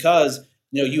 it's because,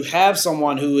 you have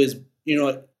someone who is,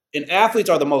 and athletes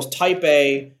are the most type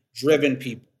A driven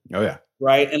people. Oh yeah.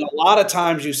 Right. And a lot of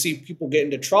times you see people get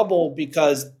into trouble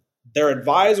because their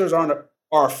advisors are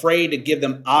afraid to give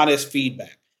them honest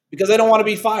feedback because they don't want to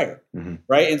be fired. Mm-hmm.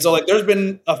 Right. And so there's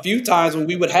been a few times when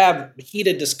we would have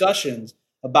heated discussions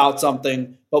about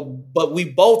something, but we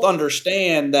both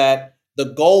understand that the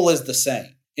goal is the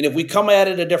same. And if we come at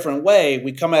it a different way,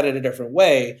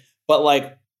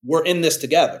 but we're in this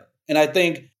together. And I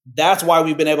think that's why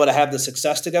we've been able to have the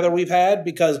success together we've had,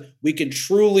 because we can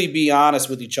truly be honest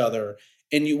with each other.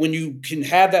 And when you can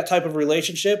have that type of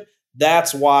relationship,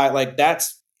 that's why,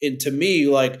 to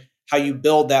me, how you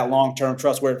build that long-term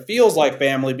trust where it feels like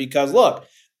family, because look,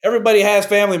 everybody has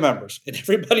family members and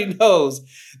everybody knows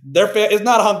it's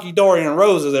not hunky-dory and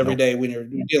roses every day when you're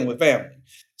dealing with family.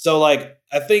 So I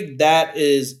think that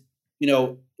is,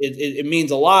 it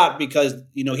means a lot because,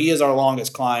 he is our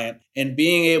longest client, and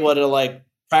being able to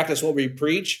practice what we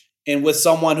preach, and with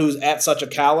someone who's at such a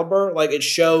caliber, it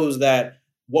shows that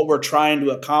what we're trying to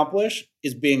accomplish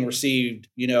is being received,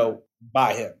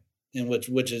 by him, and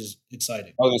which is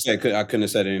exciting. I was gonna say I couldn't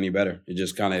have said it any better. It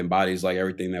just kind of embodies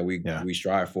everything that we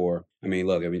strive for. I mean,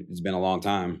 look, it's been a long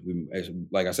time.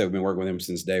 Like I said, we've been working with him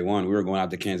since day one. We were going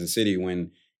out to Kansas City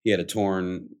when he had a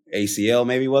torn ACL,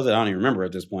 maybe was it? I don't even remember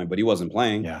at this point, but he wasn't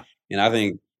playing. Yeah. And I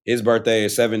think his birthday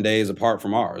is 7 days apart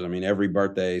from ours. I mean, every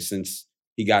birthday since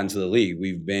he got into the league,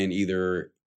 we've been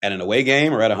either at an away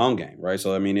game or at a home game, right?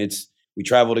 So, I mean, we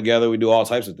travel together, we do all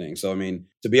types of things. So, I mean,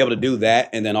 to be able to do that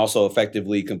and then also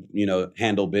effectively,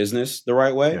 handle business the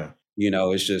right way,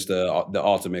 it's just the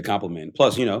ultimate compliment.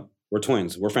 Plus, we're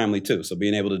twins, we're family too. So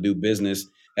being able to do business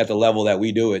at the level that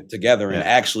we do it together and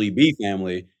actually be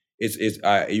family,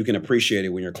 you can appreciate it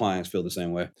when your clients feel the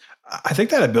same way. I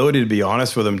think that ability to be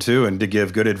honest with them too, and to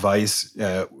give good advice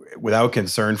without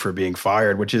concern for being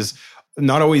fired, which is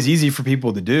not always easy for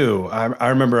people to do. I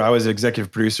remember I was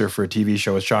executive producer for a TV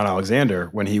show with Sean Alexander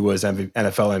when he was NFL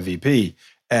MVP.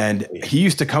 And he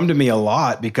used to come to me a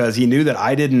lot because he knew that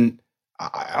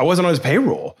I wasn't on his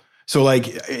payroll. So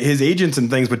his agents and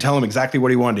things would tell him exactly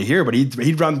what he wanted to hear, but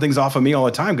he'd run things off of me all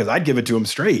the time because I'd give it to him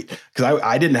straight because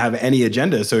I didn't have any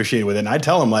agenda associated with it. And I'd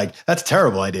tell him that's a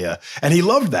terrible idea. And he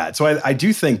loved that. So I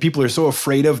do think people are so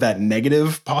afraid of that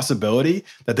negative possibility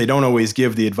that they don't always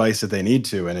give the advice that they need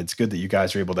to. And it's good that you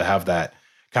guys are able to have that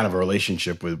kind of a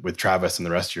relationship with Travis and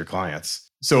the rest of your clients.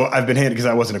 So I've been handed, because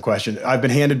that wasn't a question, I've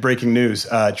been handed breaking news.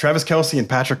 Travis Kelce and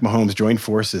Patrick Mahomes joined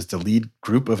forces to lead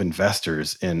group of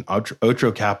investors in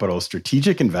Otro Capital's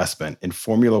strategic investment in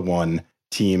Formula One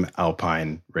Team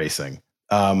Alpine Racing.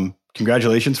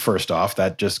 Congratulations, first off.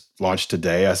 That just launched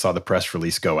today. I saw the press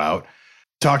release go out.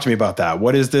 Talk to me about that.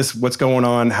 What is this? What's going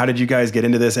on? How did you guys get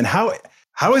into this? And how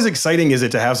as exciting is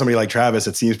it to have somebody like Travis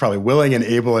that seems probably willing and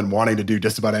able and wanting to do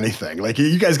just about anything?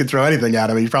 You guys could throw anything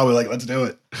at him. He's probably let's do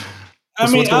it. I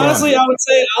mean, honestly, I would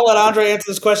say I'll let Andre answer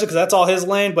this question because that's all his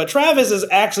lane. But Travis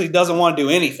actually doesn't want to do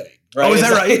anything. Right? Oh, is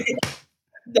that right?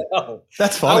 No,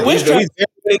 that's funny. I wish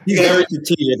he's very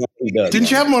strategic.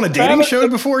 Didn't you have him on a dating show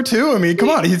before too? I mean, come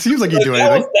on, he seems like he'd do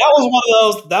anything.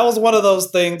 That was one of those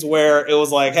things where it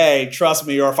was hey, trust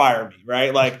me or fire me, right?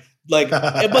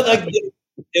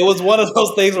 It was one of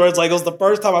those things where it's it was the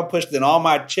first time I pushed in all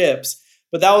my chips,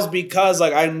 but that was because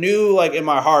I knew in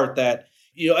my heart that.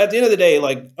 At the end of the day,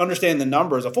 understand the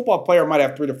numbers. A football player might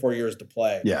have 3 to 4 years to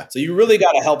play. Yeah. So you really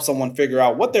got to help someone figure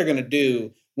out what they're going to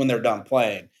do when they're done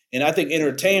playing. And I think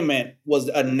entertainment was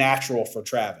a natural for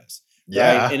Travis.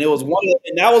 Yeah. Right? And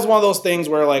that was one of those things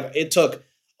where it took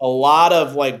a lot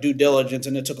of due diligence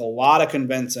and it took a lot of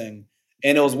convincing.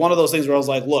 And it was one of those things where I was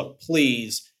look,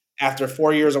 please, after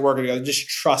 4 years of working together, just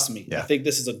trust me. Yeah. I think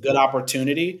this is a good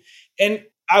opportunity. And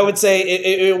I would say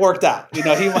it worked out.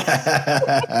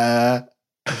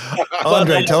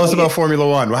 Andre, tell us about Formula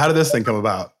One. How did this thing come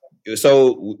about?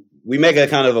 So we make a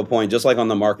kind of a point, just like on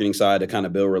the marketing side, to kind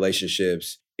of build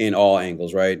relationships in all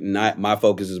angles, right? And my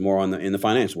focus is more in the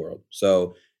finance world.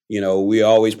 So, we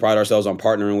always pride ourselves on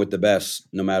partnering with the best,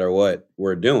 no matter what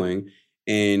we're doing.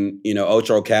 And,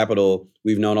 Otro Capital,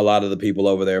 we've known a lot of the people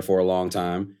over there for a long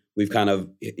time. We've kind of,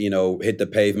 hit the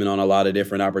pavement on a lot of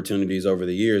different opportunities over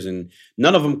the years, and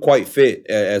none of them quite fit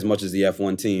as much as the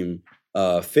F1 team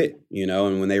fit,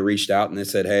 and when they reached out and they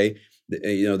said, hey,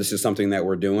 this is something that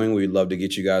we're doing. We'd love to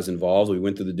get you guys involved. We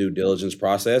went through the due diligence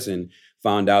process, and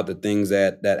found out the things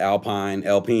that Alpine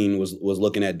was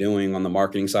looking at doing on the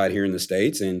marketing side here in the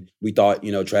States. And we thought,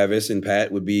 Travis and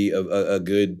Pat would be a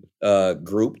good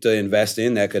group to invest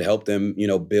in that could help them,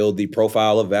 build the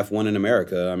profile of F1 in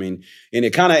America. I mean,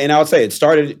 and I would say it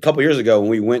started a couple years ago when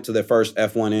we went to the first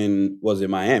F1 in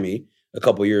Miami a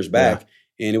couple years back.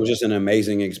 Yeah. And it was just an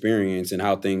amazing experience and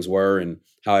how things were and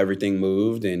how everything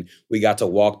moved. And we got to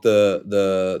walk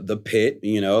the pit,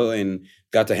 and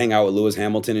got to hang out with Lewis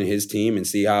Hamilton and his team and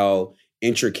see how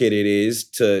intricate it is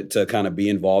to kind of be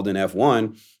involved in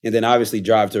F1. And then obviously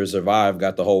Drive to Survive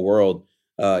got the whole world,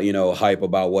 hype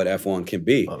about what F1 can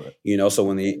be,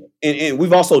 so and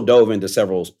we've also dove into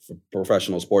several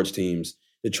professional sports teams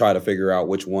to try to figure out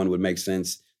which one would make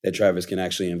sense that Travis can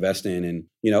actually invest in. And,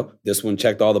 this one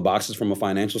checked all the boxes from a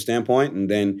financial standpoint. And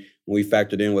then we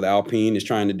factored in what Alpine is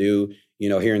trying to do,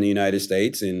 here in the United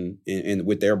States and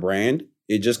with their brand,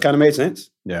 it just kind of made sense.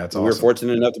 Yeah, it's awesome. We were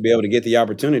fortunate enough to be able to get the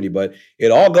opportunity, but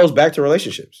it all goes back to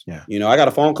relationships. Yeah. I got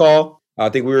a phone call. I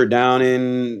think we were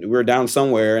down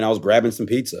somewhere and I was grabbing some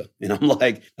pizza. And I'm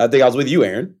like, I think I was with you,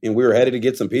 Aaron, and we were headed to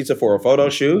get some pizza for a photo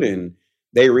shoot. And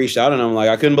they reached out and I'm like,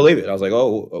 I couldn't believe it. I was like,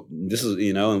 oh, this is,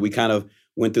 and we kind of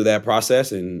went through that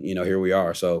process and, here we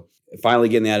are. So finally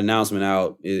getting that announcement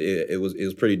out, it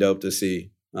was pretty dope to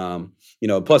see.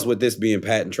 Plus with this being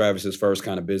Pat and Travis's first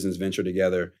kind of business venture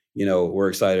together, we're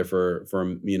excited for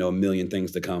a million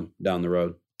things to come down the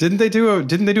road. Didn't they do a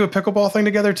pickleball thing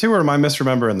together too, or am I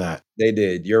misremembering that? They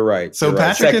did. You're right. So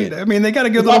Patrick, they got a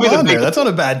good little bond there. That's not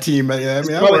a bad team.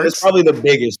 It's probably the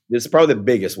biggest. It's probably the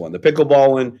biggest one. The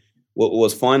pickleball one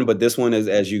was fun, but this one is,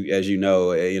 as you know,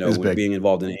 with being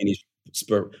involved in any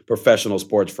professional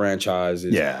sports franchise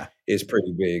is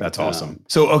pretty big. That's awesome.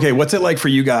 So, okay, what's it like for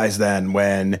you guys then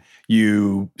when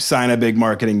you sign a big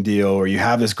marketing deal or you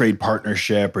have this great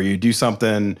partnership or you do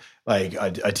something like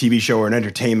a TV show or an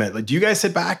entertainment? Like, do you guys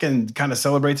sit back and kind of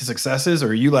celebrate the successes, or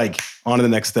are you like on to the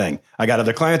next thing? I got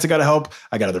other clients I got to help.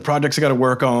 I got other projects I got to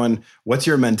work on. What's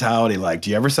your mentality like?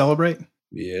 Do you ever celebrate?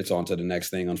 Yeah, it's on to the next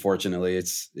thing. Unfortunately,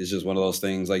 it's just one of those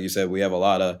things. Like you said, we have a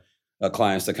lot of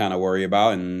clients to kind of worry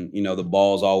about, and the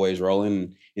ball's always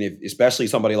rolling. And if, especially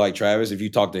somebody like Travis, if you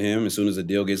talk to him, as soon as the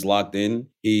deal gets locked in,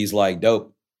 he's like,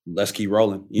 "Dope, let's keep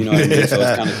rolling." You know what I mean? So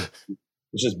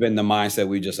it's just been the mindset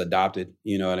we just adopted.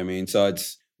 You know what I mean? So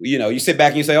it's you sit back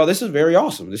and you say, "Oh, this is very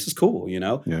awesome. This is cool."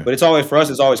 But it's always for us.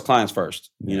 It's always clients first.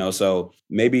 So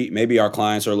maybe our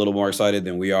clients are a little more excited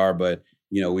than we are, but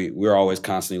we're always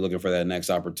constantly looking for that next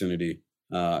opportunity.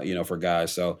 For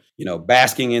guys. So,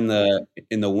 basking in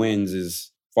the wins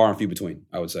is far and few between,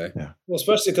 I would say. Yeah. Well,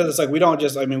 especially because it's like, we don't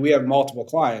just, we have multiple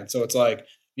clients. So it's like,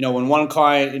 when one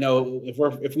client,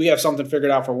 if we have something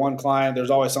figured out for one client, there's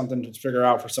always something to figure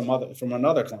out from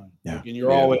another client. Yeah. And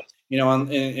you're always, and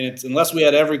it's, unless we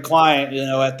had every client,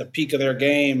 at the peak of their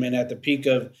game and at the peak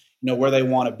of, where they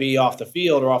want to be off the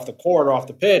field or off the court or off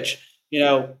the pitch, we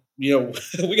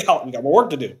got more work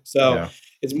to do. So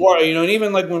it's more, and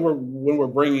even like when we're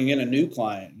bringing in a new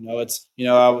client, it's,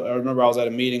 I remember I was at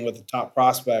a meeting with a top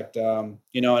prospect, and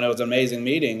it was an amazing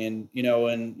meeting, and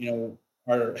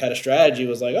our head of strategy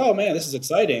was like, "Oh man, this is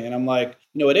exciting." And I'm like,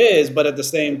 it is, but at the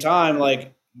same time,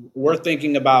 like, we're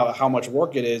thinking about how much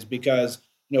work it is, because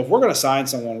if we're going to sign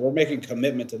someone, we're making a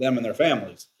commitment to them and their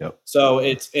families. Yep. So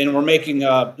we're making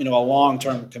a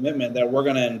long-term commitment that we're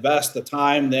going to invest the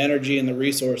time, the energy, and the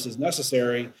resources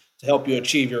necessary to help you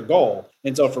achieve your goal.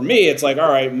 And so for me, it's like, all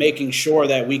right, making sure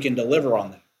that we can deliver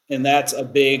on that. And that's a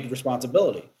big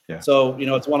responsibility. Yeah. So,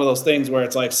 it's one of those things where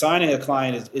it's like signing a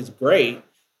client is great,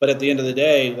 but at the end of the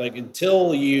day, like,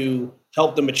 until you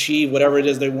help them achieve whatever it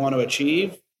is they want to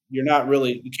achieve, you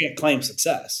can't claim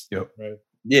success. Yep. Right.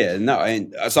 Yeah, no,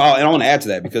 and so I want to add to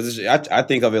that, because I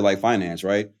think of it like finance,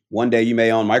 right? One day you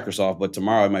may own Microsoft, but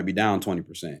tomorrow it might be down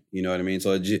 20%. You know what I mean?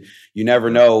 So you never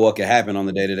know what could happen on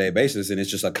the day-to-day basis, and it's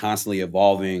just a constantly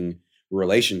evolving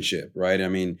relationship, right? I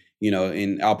mean,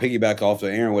 and I'll piggyback off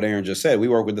of what Aaron just said. We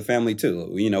work with the family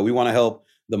too. We want to help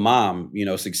the mom,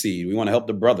 succeed. We want to help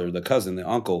the brother, the cousin, the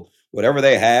uncle, whatever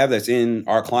they have that's in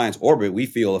our client's orbit, we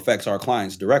feel affects our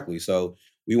clients directly. So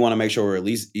we want to make sure we're at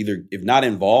least either, if not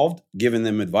involved, giving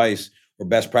them advice or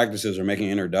best practices or making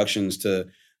introductions to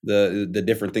the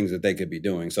different things that they could be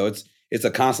doing. So it's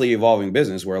a constantly evolving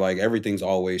business where, like, everything's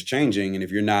always changing. And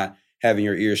if you're not having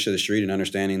your ears to the street and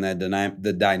understanding that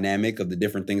the dynamic of the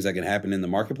different things that can happen in the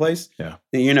marketplace, then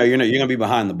you're going to be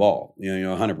behind the ball,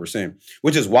 100%.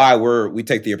 Which is why we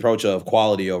take the approach of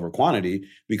quality over quantity,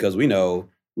 because we know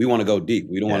we want to go deep.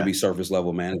 We don't want to be surface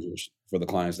level managers for the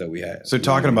clients that we have. So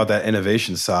talking about that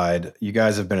innovation side, you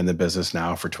guys have been in the business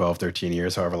now for 12, 13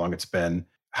 years, however long it's been.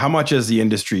 How much has the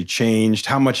industry changed?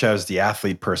 How much has the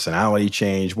athlete personality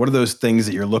changed? What are those things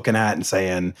that you're looking at and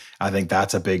saying, I think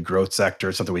that's a big growth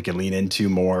sector, something we can lean into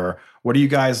more? What are you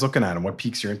guys looking at and what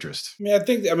piques your interest? I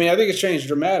think it's changed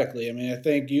dramatically. I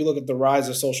think you look at the rise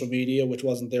of social media, which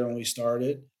wasn't there when we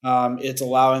started. It's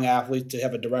allowing athletes to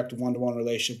have a direct one-to-one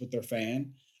relationship with their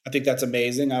fan. I think that's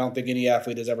amazing. I don't think any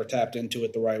athlete has ever tapped into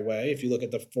it the right way. If you look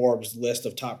at the Forbes list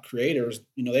of top creators,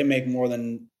 they make more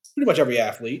than pretty much every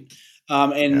athlite.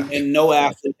 And no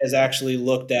athlete has actually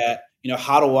looked at,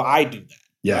 how do I do that?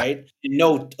 Yeah. Right. And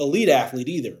no elite athlete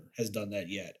either has done that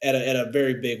yet at a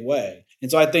very big way. And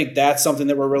so I think that's something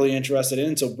that we're really interested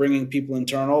in. So bringing people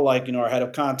internal, like, our head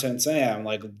of content, Sam,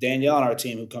 like Danielle on our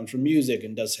team, who comes from music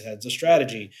and heads of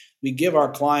strategy. We give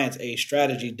our clients a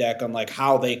strategy deck on like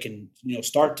how they can,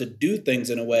 start to do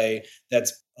things in a way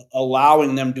that's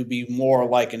allowing them to be more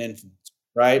like an influencer.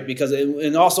 Right.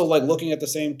 And also like looking at the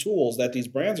same tools that these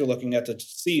brands are looking at to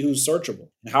see who's searchable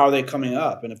and how are they coming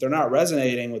up. And if they're not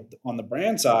resonating on the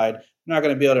brand side, they're not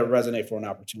going to be able to resonate for an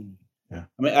opportunity. Yeah.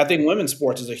 I think women's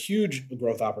sports is a huge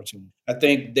growth opportunity. I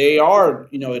think they are,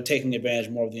 taking advantage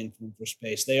more of the influencer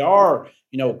space. They are,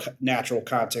 natural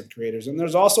content creators. And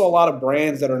there's also a lot of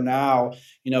brands that are now,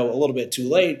 a little bit too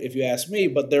late, if you ask me,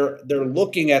 but they're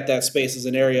looking at that space as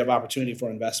an area of opportunity for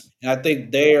investment. And I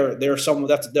think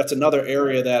that's another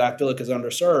area that I feel like is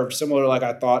underserved, similar to like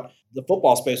I thought the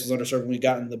football space was underserved when we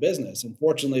got into the business. And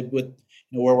fortunately, with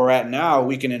where we're at now,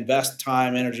 we can invest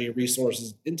time, energy,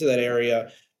 resources into that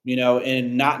area,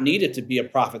 and not need it to be a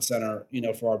profit center,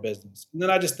 for our business. And then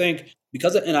I just think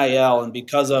because of NIL and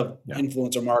because of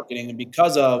influencer marketing and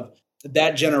because of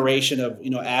that generation of,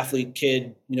 athlete,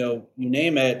 kid, you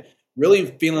name it, really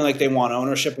feeling like they want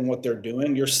ownership in what they're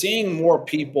doing, you're seeing more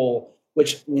people,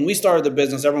 which when we started the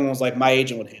business, everyone was like, my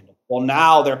agent would handle. Well,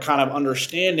 now they're kind of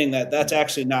understanding that that's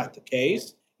actually not the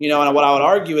case. And what I would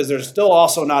argue is there's still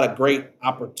also not a great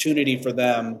opportunity for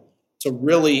them to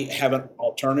really have an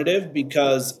alternative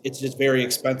because it's just very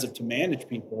expensive to manage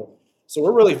people. So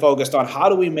we're really focused on how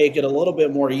do we make it a little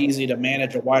bit more easy to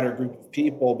manage a wider group of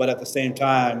people, but at the same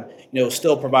time,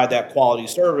 still provide that quality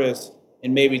service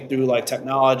and maybe through like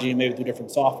technology, maybe through different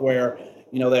software,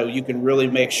 that you can really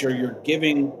make sure you're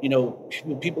giving,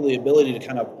 people the ability to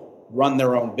kind of run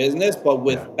their own business, but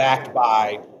backed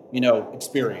by,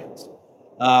 experience.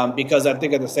 Because I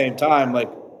think at the same time, like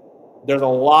there's a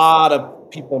lot of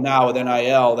people now with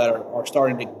NIL that are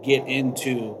starting to get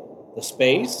into the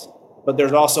space, but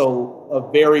there's also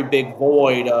a very big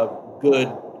void of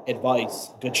good advice,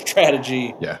 good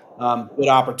strategy, good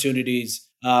opportunities.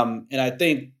 And I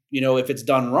think, if it's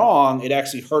done wrong, it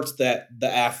actually hurts the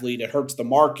athlete, it hurts the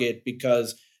market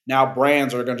because now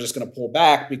brands are just going to pull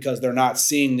back because they're not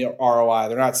seeing the ROI.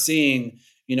 They're not seeing,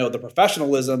 the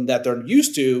professionalism that they're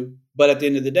used to. But at the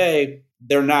end of the day,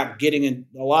 they're not getting in.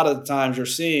 A lot of the times you're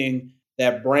seeing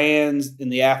that brands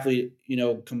and the athlete,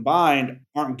 combined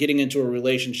aren't getting into a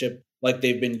relationship like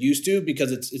they've been used to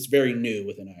because it's very new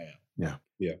with NIL.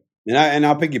 Yeah. And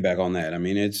I'll piggyback on that. I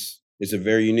mean, it's a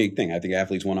very unique thing. I think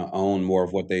athletes want to own more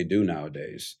of what they do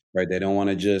nowadays, right? They don't want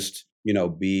to just,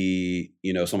 be,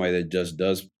 somebody that just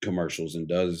does commercials and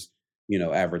does,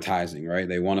 advertising, right?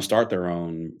 They want to start their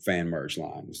own fan merch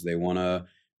lines. They want to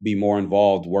be more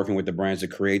involved working with the brands to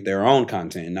create their own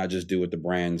content and not just do what the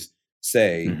brands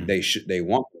say they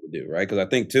want to do, right? Because I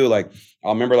think too, like I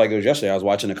remember like it was yesterday, I was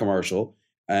watching a commercial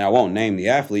and I won't name the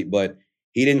athlete, but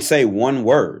he didn't say one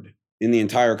word in the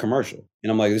entire commercial.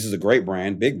 And I'm like, this is a great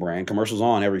brand, big brand, commercials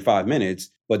on every 5 minutes,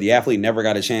 but the athlete never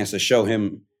got a chance to show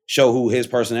his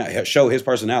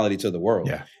personality to the world.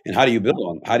 Yeah. And how do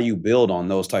you build on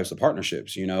those types of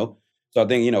partnerships, So I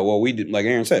think, what we do, like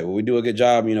Aaron said, we do a good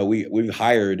job. We've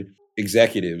hired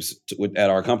executives at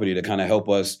our company to kind of help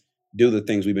us do the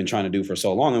things we've been trying to do for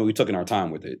so long. And we took in our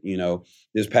time with it.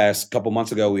 This past couple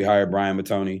months ago, we hired Brian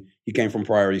Mattoni. He came from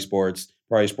Priority Sports.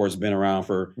 Priority Sports has been around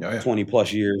for 20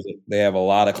 plus years. They have a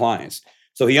lot of clients.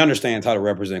 So he understands how to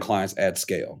represent clients at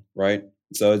scale, right?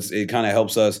 So it kind of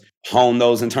helps us hone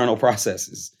those internal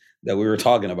processes that we were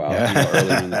talking about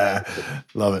earlier in the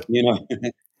Love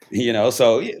it.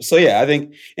 So yeah, I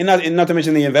think, and not to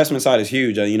mention the investment side is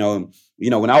huge.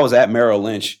 When I was at Merrill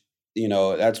Lynch,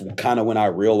 that's kind of when I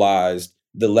realized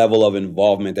the level of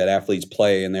involvement that athletes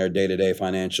play in their day-to-day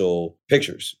financial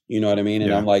pictures. You know what I mean?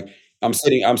 And I'm like, I'm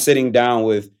sitting down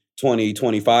with 20,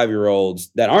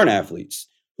 25-year-olds that aren't athletes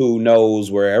who knows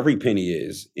where every penny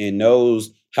is and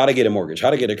knows how to get a mortgage, how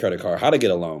to get a credit card, how to get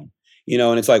a loan,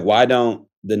 and it's like, why don't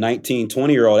the 19,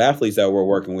 20-year-old athletes that we're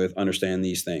working with understand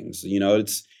these things?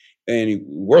 And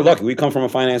we're lucky. We come from a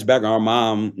finance background. Our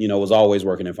mom, was always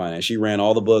working in finance. She ran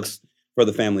all the books for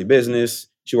the family business.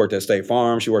 She worked at State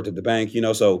Farm. She worked at the bank,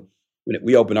 so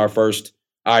we opened our first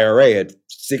IRA at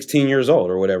 16 years old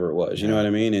or whatever it was, you know what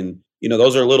I mean? And,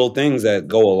 those are little things that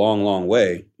go a long, long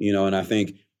way, and I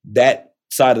think that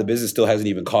side of the business still hasn't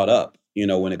even caught up,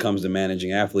 when it comes to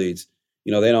managing athletes.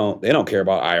 They don't care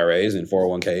about IRAs and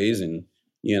 401ks and,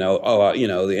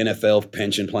 the NFL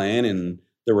pension plan and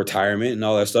the retirement and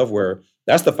all that stuff, where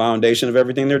that's the foundation of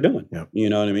everything they're doing. Yep. You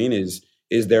know what I mean? Is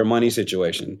their money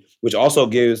situation, which also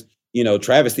gives,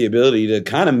 Travis the ability to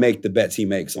kind of make the bets he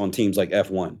makes on teams like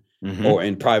F1 or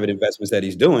in private investments that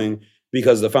he's doing,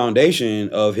 because the foundation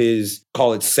of his,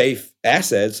 call it, safe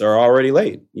assets are already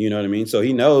laid. You know what I mean? So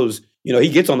he knows, he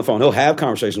gets on the phone, he'll have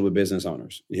conversations with business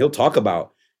owners, and he'll talk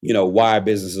about, why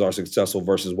businesses are successful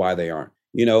versus why they aren't.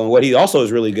 And what he also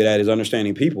is really good at is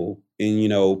understanding people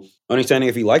and, understanding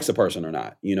if he likes a person or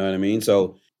not. You know what I mean?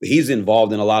 So he's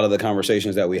involved in a lot of the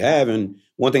conversations that we have. And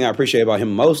one thing I appreciate about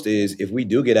him most is if we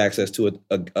do get access to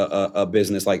a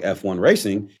business like F1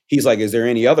 racing, he's like, is there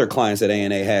any other clients that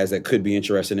A&A has that could be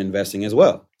interested in investing as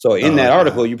well? So in that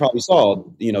article, you probably saw,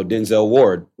 Denzel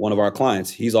Ward, one of our clients,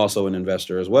 he's also an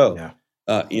investor as well. Yeah.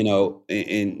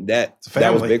 And that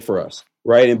was big for us.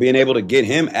 Right. And being able to get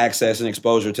him access and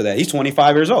exposure to that. He's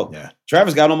 25 years old. Yeah.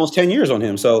 Travis got almost 10 years on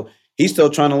him. So he's still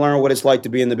trying to learn what it's like to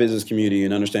be in the business community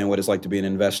and understand what it's like to be an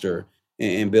investor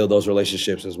and build those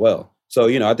relationships as well. So,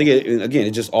 I think,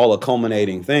 it's just all a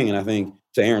culminating thing. And I think,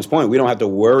 to Aaron's point, we don't have to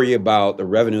worry about the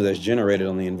revenue that's generated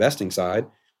on the investing side.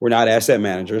 We're not asset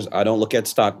managers. I don't look at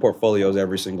stock portfolios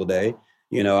every single day.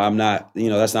 I'm not,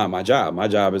 that's not my job. My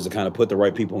job is to kind of put the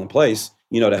right people in place,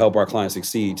 to help our clients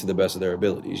succeed to the best of their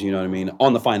abilities, you know what I mean,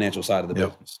 on the financial side of the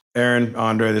business. Aaron,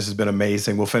 Andre, this has been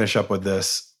amazing. We'll finish up with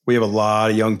this. We have a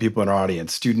lot of young people in our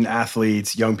audience, student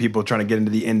athletes, young people trying to get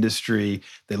into the industry.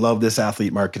 They love this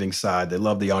athlete marketing side. They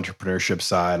love the entrepreneurship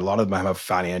side. A lot of them have a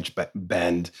financial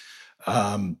bend.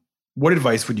 What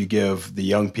advice would you give the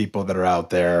young people that are out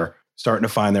there starting to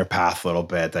find their path a little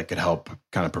bit that could help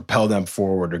kind of propel them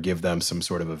forward or give them some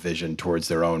sort of a vision towards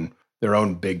their own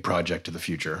big project of the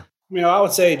future? I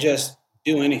would say just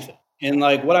do anything. And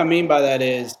what I mean by that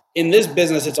is, in this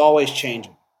business, it's always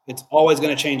changing. It's always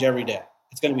going to change every day.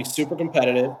 It's going to be super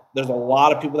competitive. There's a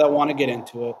lot of people that want to get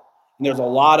into it. And there's a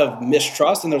lot of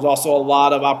mistrust, and there's also a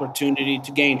lot of opportunity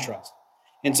to gain trust.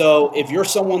 And so if you're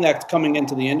someone that's coming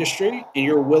into the industry and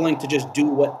you're willing to just do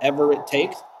whatever it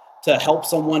takes to help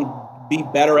someone be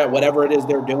better at whatever it is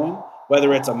they're doing,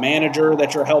 whether it's a manager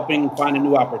that you're helping find a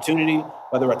new opportunity,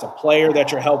 whether it's a player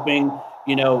that you're helping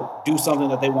do something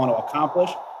that they want to accomplish.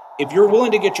 If you're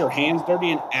willing to get your hands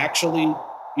dirty and actually,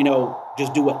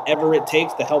 just do whatever it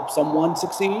takes to help someone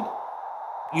succeed,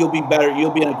 you'll be better.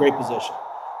 You'll be in a great position.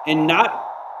 And not,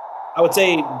 I would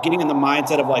say, getting in the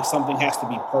mindset of something has to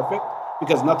be perfect,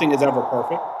 because nothing is ever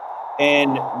perfect.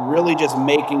 And really just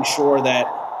making sure that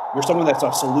you're someone that's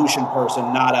a solution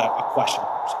person, not a question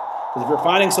person. Because if you're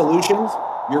finding solutions,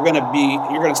 you're going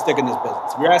to stick in this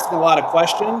business. If you're asking a lot of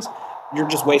questions, you're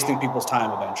just wasting people's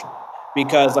time eventually,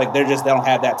 because they don't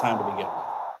have that time to begin with.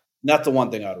 And that's the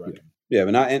one thing I would recommend. Yeah,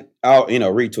 but I'll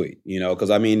retweet, because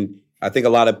I think a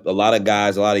lot of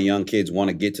guys, a lot of young kids want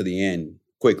to get to the end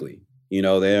quickly.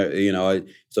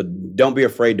 So don't be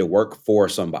afraid to work for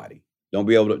somebody.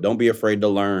 Don't be afraid to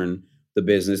learn the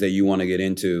business that you want to get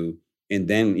into, and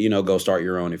then go start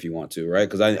your own if you want to, right?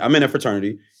 Because I'm in a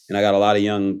fraternity, and I got a lot of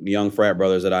young frat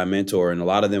brothers that I mentor, and a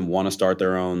lot of them want to start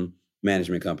their own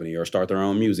management company or start their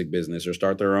own music business or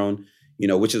start their own,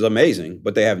 which is amazing,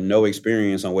 but they have no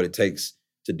experience on what it takes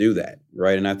to do that.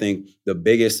 Right. And I think the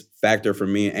biggest factor for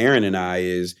me, Aaron and I,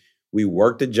 is we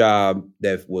worked a job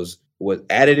that was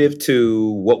additive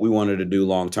to what we wanted to do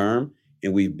long term.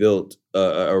 And we built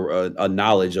a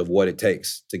knowledge of what it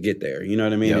takes to get there. You know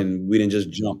what I mean? Yep. And we didn't just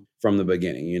jump from the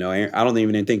beginning. Aaron, I don't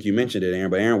even think you mentioned it,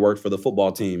 Aaron, but Aaron worked for the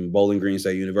football team, Bowling Green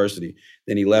State University.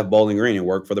 Then he left Bowling Green and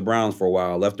worked for the Browns for a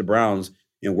while, left the Browns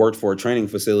and worked for a training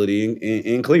facility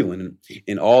in Cleveland.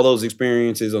 And all those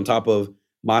experiences on top of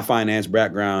my finance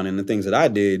background and the things that I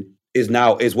did is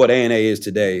what A&A is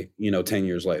today, 10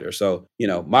 years later. So,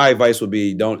 my advice would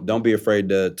be don't be afraid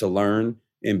to learn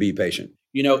and be patient.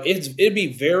 It'd be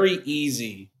very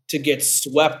easy to get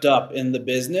swept up in the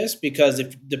business, because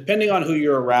depending on who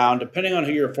you're around, depending on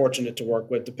who you're fortunate to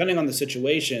work with, depending on the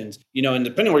situations, and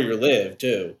depending where you live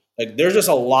too, there's just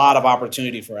a lot of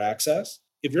opportunity for access.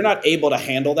 If you're not able to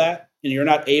handle that, and you're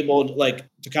not able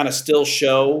to kind of still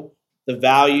show the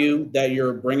value that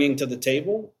you're bringing to the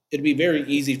table, it'd be very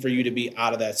easy for you to be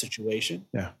out of that situation.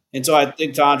 Yeah. And so I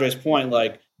think, to Andre's point,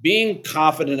 being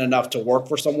confident enough to work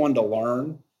for someone, to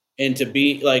learn, and to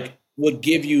be would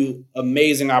give you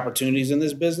amazing opportunities in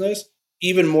this business,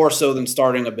 even more so than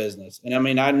starting a business. And I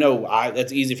mean, I know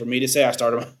that's easy for me to say I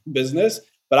started my business,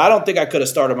 but I don't think I could have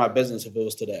started my business if it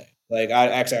was today. Like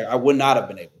I would not have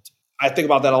been able to. I think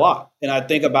about that a lot. And I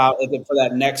think about for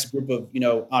that next group of,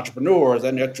 entrepreneurs,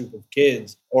 that next group of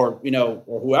kids or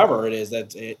whoever it is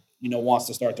that wants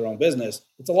to start their own business.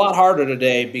 It's a lot harder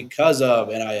today because of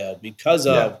NIL, because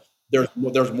of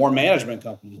there's more management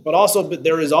companies, but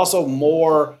there is also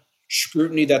more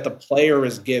scrutiny that the player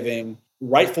is giving,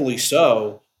 rightfully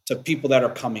so, to people that are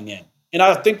coming in. And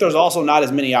I think there's also not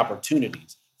as many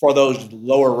opportunities for those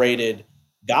lower rated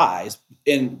guys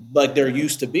like there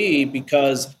used to be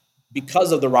because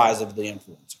of the rise of the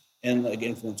influencer and the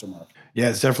influencer market. Yeah,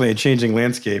 it's definitely a changing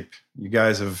landscape. You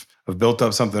guys have built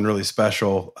up something really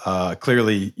special.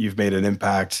 Clearly, you've made an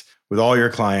impact with all your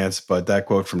clients, but that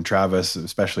quote from Travis,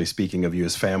 especially speaking of you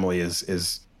as family,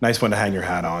 is a nice one to hang your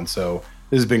hat on. So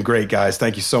this has been great, guys.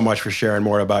 Thank you so much for sharing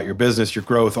more about your business, your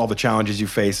growth, all the challenges you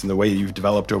face, and the way you've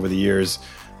developed over the years.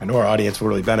 I know our audience will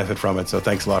really benefit from it, so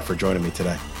thanks a lot for joining me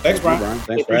today. Thanks, Brian.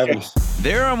 Thanks for having us.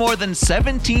 There are more than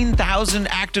 17,000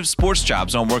 active sports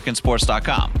jobs on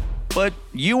workinsports.com, but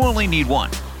you only need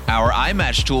one. Our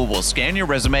iMatch tool will scan your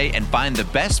resume and find the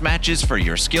best matches for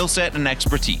your skill set and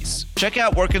expertise. Check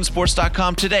out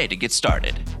workinsports.com today to get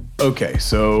started. Okay,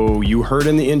 so you heard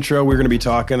in the intro, we're going to be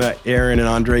talking to Aaron and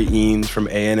Andre Eanes from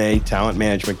A&A Talent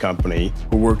Management Company,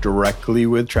 who work directly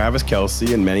with Travis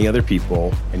Kelce and many other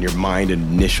people, and your mind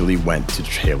initially went to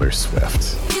Taylor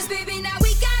Swift.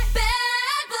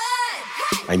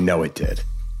 I know it did.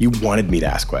 You wanted me to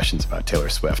ask questions about Taylor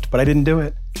Swift, but I didn't do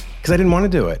it because I didn't want to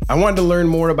do it. I wanted to learn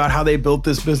more about how they built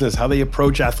this business, how they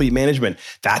approach athlete management.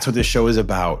 That's what this show is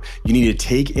about. You need to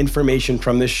take information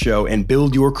from this show and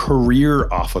build your career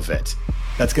off of it.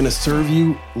 That's going to serve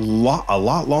you a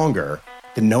lot longer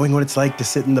than knowing what it's like to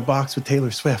sit in the box with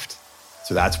Taylor Swift.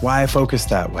 So that's why I focus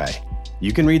that way.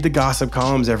 You can read the gossip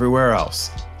columns everywhere else.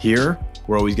 Here,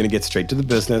 we're always going to get straight to the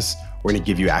business. We're going to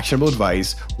give you actionable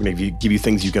advice. We're going to give you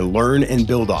things you can learn and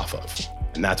build off of.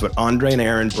 And that's what Andre and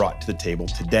Aaron brought to the table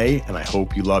today. And I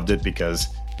hope you loved it because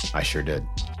I sure did.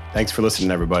 Thanks for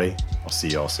listening, everybody. I'll see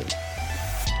you all soon.